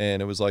 And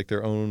it was like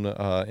their own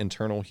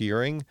internal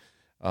hearing,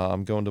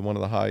 going to one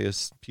of the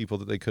highest people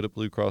that they could at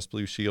Blue Cross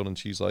Blue Shield. And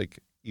she's like,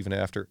 even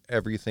after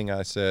everything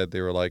I said,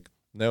 they were like,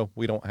 no,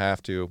 we don't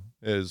have to,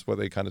 is what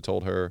they kind of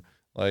told her.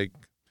 Like,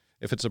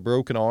 if it's a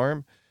broken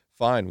arm,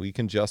 fine, we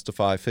can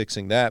justify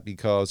fixing that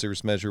because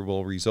there's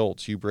measurable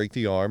results. You break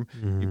the arm,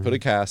 you put a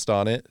cast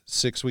on it,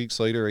 6 weeks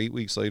later, 8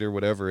 weeks later,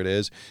 whatever it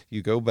is,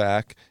 you go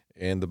back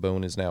and the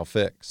bone is now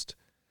fixed.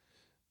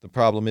 The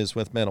problem is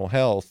with mental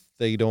health,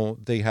 they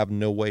have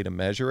no way to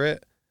measure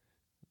it.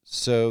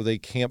 So they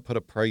can't put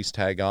a price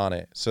tag on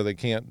it. So they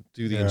can't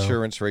do the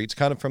insurance rates,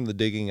 kind of from the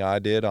digging I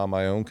did on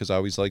my own, because I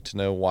always like to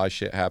know why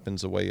shit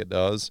happens the way it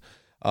does.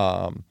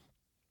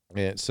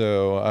 And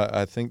so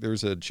I think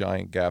there's a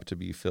giant gap to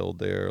be filled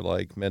there.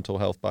 Like, mental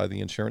health by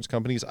the insurance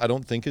companies, I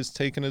don't think is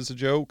taken as a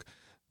joke,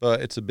 but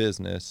it's a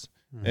business.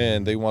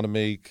 And they want to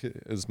make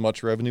as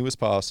much revenue as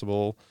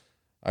possible.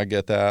 I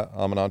get that.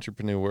 I'm an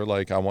entrepreneur.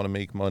 Like, I want to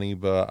make money,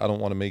 but I don't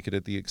want to make it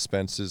at the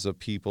expenses of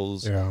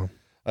people's. Yeah.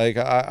 Like,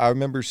 I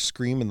remember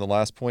screaming the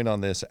last point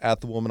on this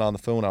at the woman on the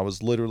phone. I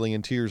was literally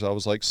in tears. I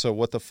was like, so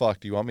what the fuck?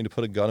 Do you want me to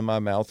put a gun in my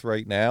mouth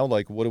right now?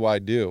 Like, what do I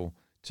do?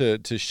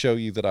 to show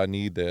you that I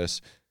need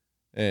this.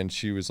 And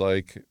she was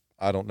like,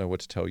 I don't know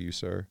what to tell you,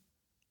 sir.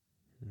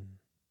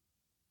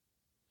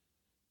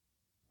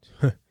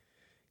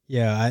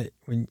 Yeah,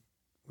 when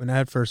I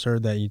had first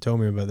heard that, you told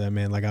me about that,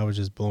 man, like I was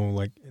just blown,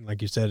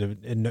 like you said,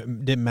 it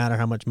didn't matter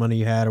how much money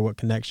you had or what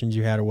connections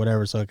you had or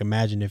whatever. So like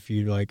imagine if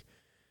you like,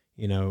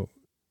 you know,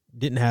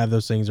 didn't have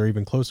those things or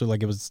even closer,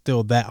 like it was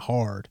still that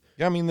hard.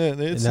 Yeah, I mean,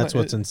 and that's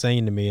what's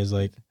insane to me is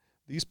like,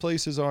 these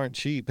places aren't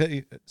cheap.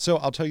 Hey, so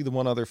I'll tell you the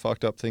one other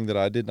fucked up thing that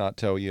I did not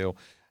tell you.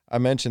 I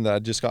mentioned that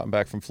I'd just gotten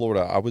back from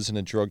Florida. I was in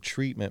a drug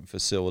treatment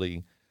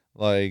facility,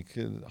 like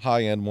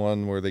high-end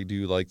one where they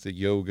do like the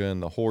yoga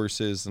and the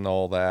horses and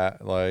all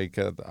that. Like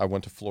I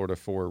went to Florida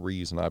for a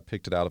reason. I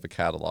picked it out of a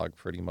catalog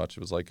pretty much.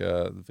 It was like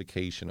a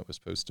vacation it was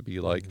supposed to be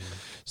like.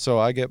 So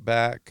I get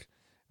back,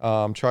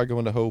 try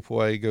going to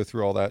Hopeway, go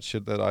through all that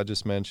shit that I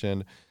just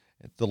mentioned.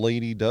 The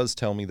lady does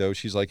tell me, though,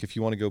 she's like, if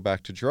you want to go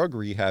back to drug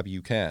rehab,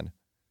 you can.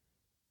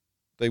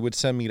 They would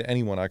send me to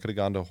anyone. I could have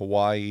gone to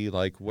Hawaii,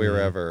 like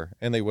wherever,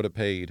 and they would have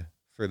paid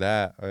for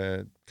that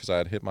because I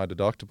had hit my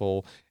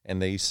deductible.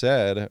 And they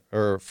said,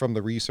 or from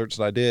the research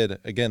that I did,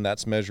 again,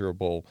 that's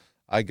measurable.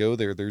 I go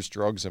there, there's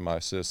drugs in my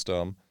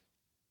system.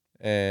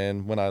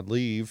 And when I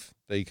leave,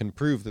 they can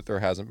prove that there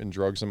hasn't been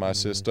drugs in my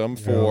system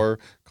for,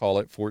 call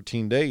it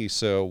 14 days.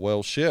 So,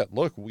 well, shit,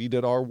 look, we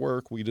did our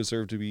work. We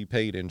deserve to be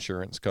paid,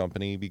 insurance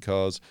company,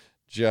 because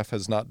Jeff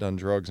has not done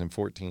drugs in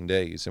 14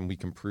 days, and we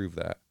can prove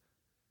that.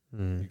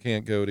 You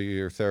can't go to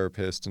your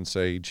therapist and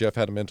say, Jeff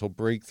had a mental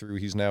breakthrough.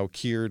 He's now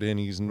cured, and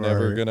he's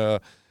never going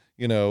to,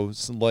 you know,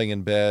 lay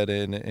in bed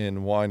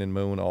and whine and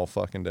moan all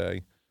fucking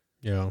day.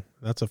 Yeah,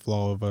 that's a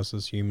flaw of us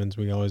as humans.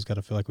 We always got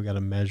to feel like we got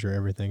to measure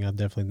everything. I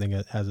definitely think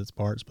it has its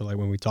parts, but like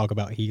when we talk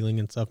about healing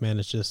and stuff, man,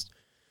 it's just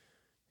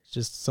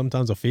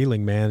sometimes a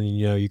feeling, man. And,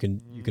 you know, you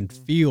can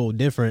feel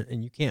different,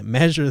 and you can't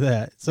measure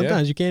that.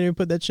 Sometimes you can't even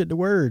put that shit to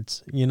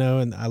words, you know,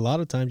 and a lot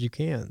of times you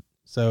can't.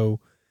 So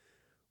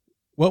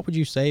what would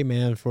you say,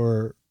 man,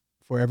 for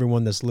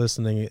everyone that's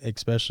listening,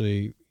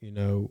 especially, you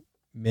know,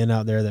 men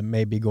out there that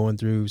may be going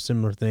through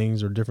similar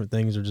things or different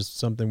things or just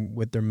something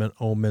with their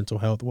own mental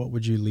health? What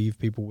would you leave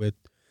people with,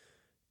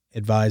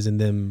 advising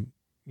them,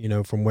 you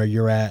know, from where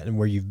you're at and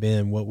where you've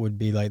been? What would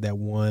be like that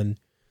one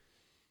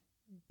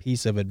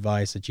piece of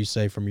advice that you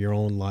say from your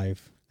own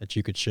life that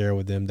you could share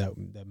with them that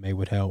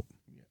would help?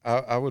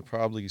 I would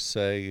probably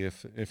say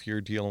if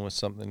you're dealing with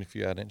something, if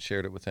you hadn't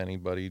shared it with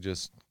anybody,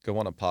 just go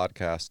on a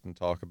podcast and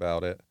talk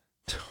about it.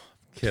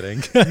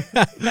 Kidding.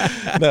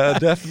 No,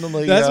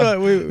 definitely. That's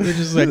what we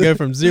just like go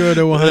from 0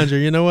 to 100.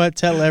 You know what?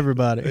 Tell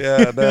everybody.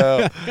 Yeah,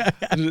 no.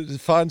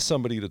 Find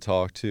somebody to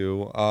talk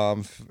to.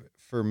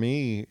 For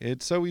me,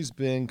 it's always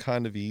been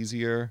kind of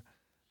easier,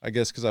 I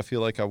guess, because I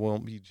feel like I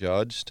won't be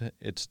judged.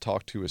 It's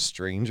talk to a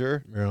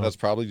stranger. Yeah. That's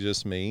probably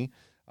just me.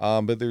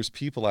 But there's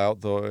people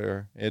out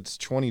there. It's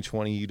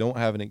 2020. You don't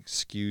have an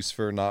excuse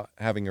for not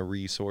having a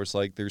resource.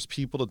 Like, there's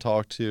people to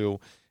talk to.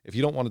 If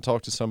you don't want to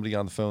talk to somebody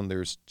on the phone,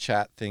 there's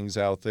chat things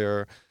out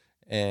there.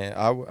 And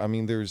I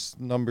mean, there's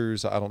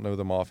numbers. I don't know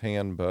them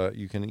offhand, but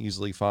you can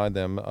easily find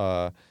them.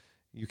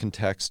 You can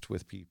text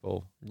with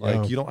people.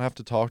 Like, you don't have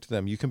to talk to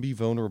them. You can be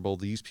vulnerable.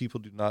 These people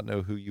do not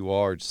know who you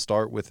are. Just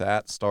start with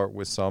that. Start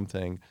with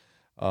something.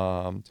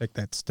 Take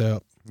that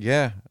step.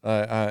 Yeah.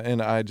 And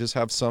I just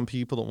have some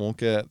people that won't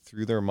get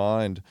through their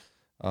mind.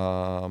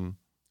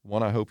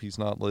 One, I hope he's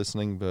not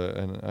listening,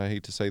 and I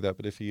hate to say that,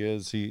 but if he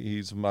is,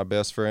 he's my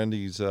best friend.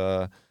 He's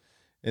in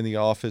the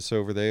office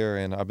over there,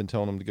 and I've been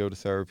telling him to go to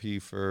therapy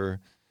for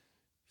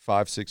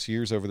 5-6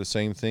 years over the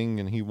same thing,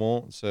 and he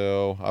won't.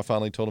 So I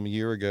finally told him a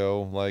year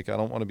ago, like, I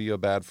don't want to be a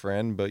bad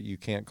friend, but you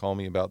can't call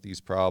me about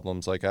these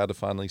problems. Like, I had to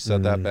finally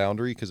set that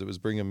boundary because it was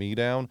bringing me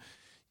down.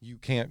 You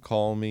can't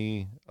call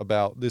me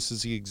about, this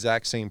is the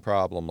exact same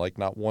problem. Like,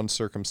 not one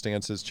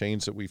circumstance has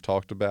changed that we've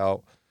talked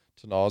about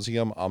to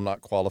nauseum. I'm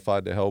not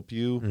qualified to help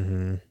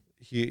you.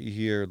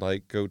 Here,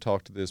 like, go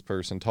talk to this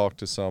person, talk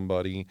to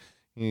somebody.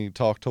 He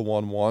talked to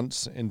one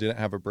once and didn't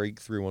have a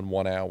breakthrough in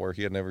 1 hour.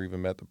 He had never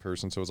even met the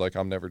person, so it was like,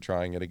 I'm never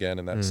trying it again,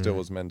 and that's still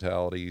his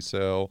mentality.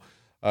 So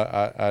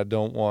I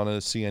don't want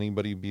to see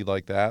anybody be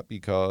like that,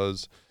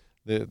 because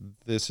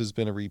this has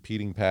been a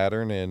repeating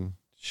pattern, and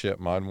shit,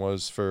 mine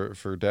was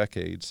for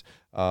decades.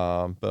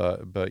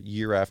 But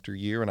year after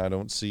year, and I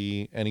don't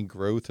see any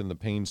growth, and the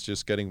pain's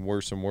just getting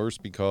worse and worse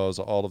because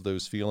all of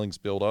those feelings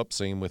build up.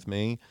 Same with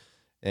me.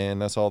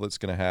 And that's all that's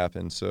going to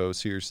happen. So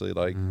seriously,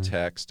 like,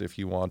 text if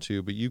you want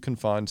to, but you can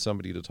find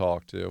somebody to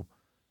talk to.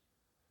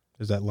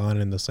 There's that line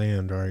in the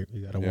sand, right?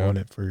 You got to want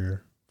it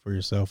for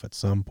yourself at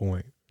some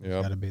point. It's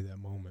got to be that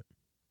moment.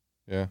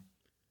 Yeah.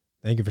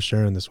 Thank you for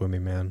sharing this with me,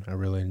 man. I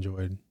really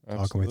enjoyed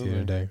talking with you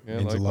today. Yeah, it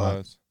means likewise. a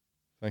lot.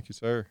 Thank you,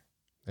 sir.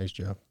 Thanks,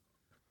 Jeff.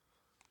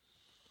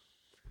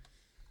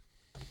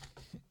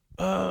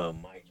 Oh,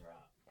 mic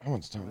drop. I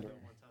want to start.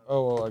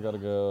 Oh, well, I got to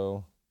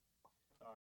go.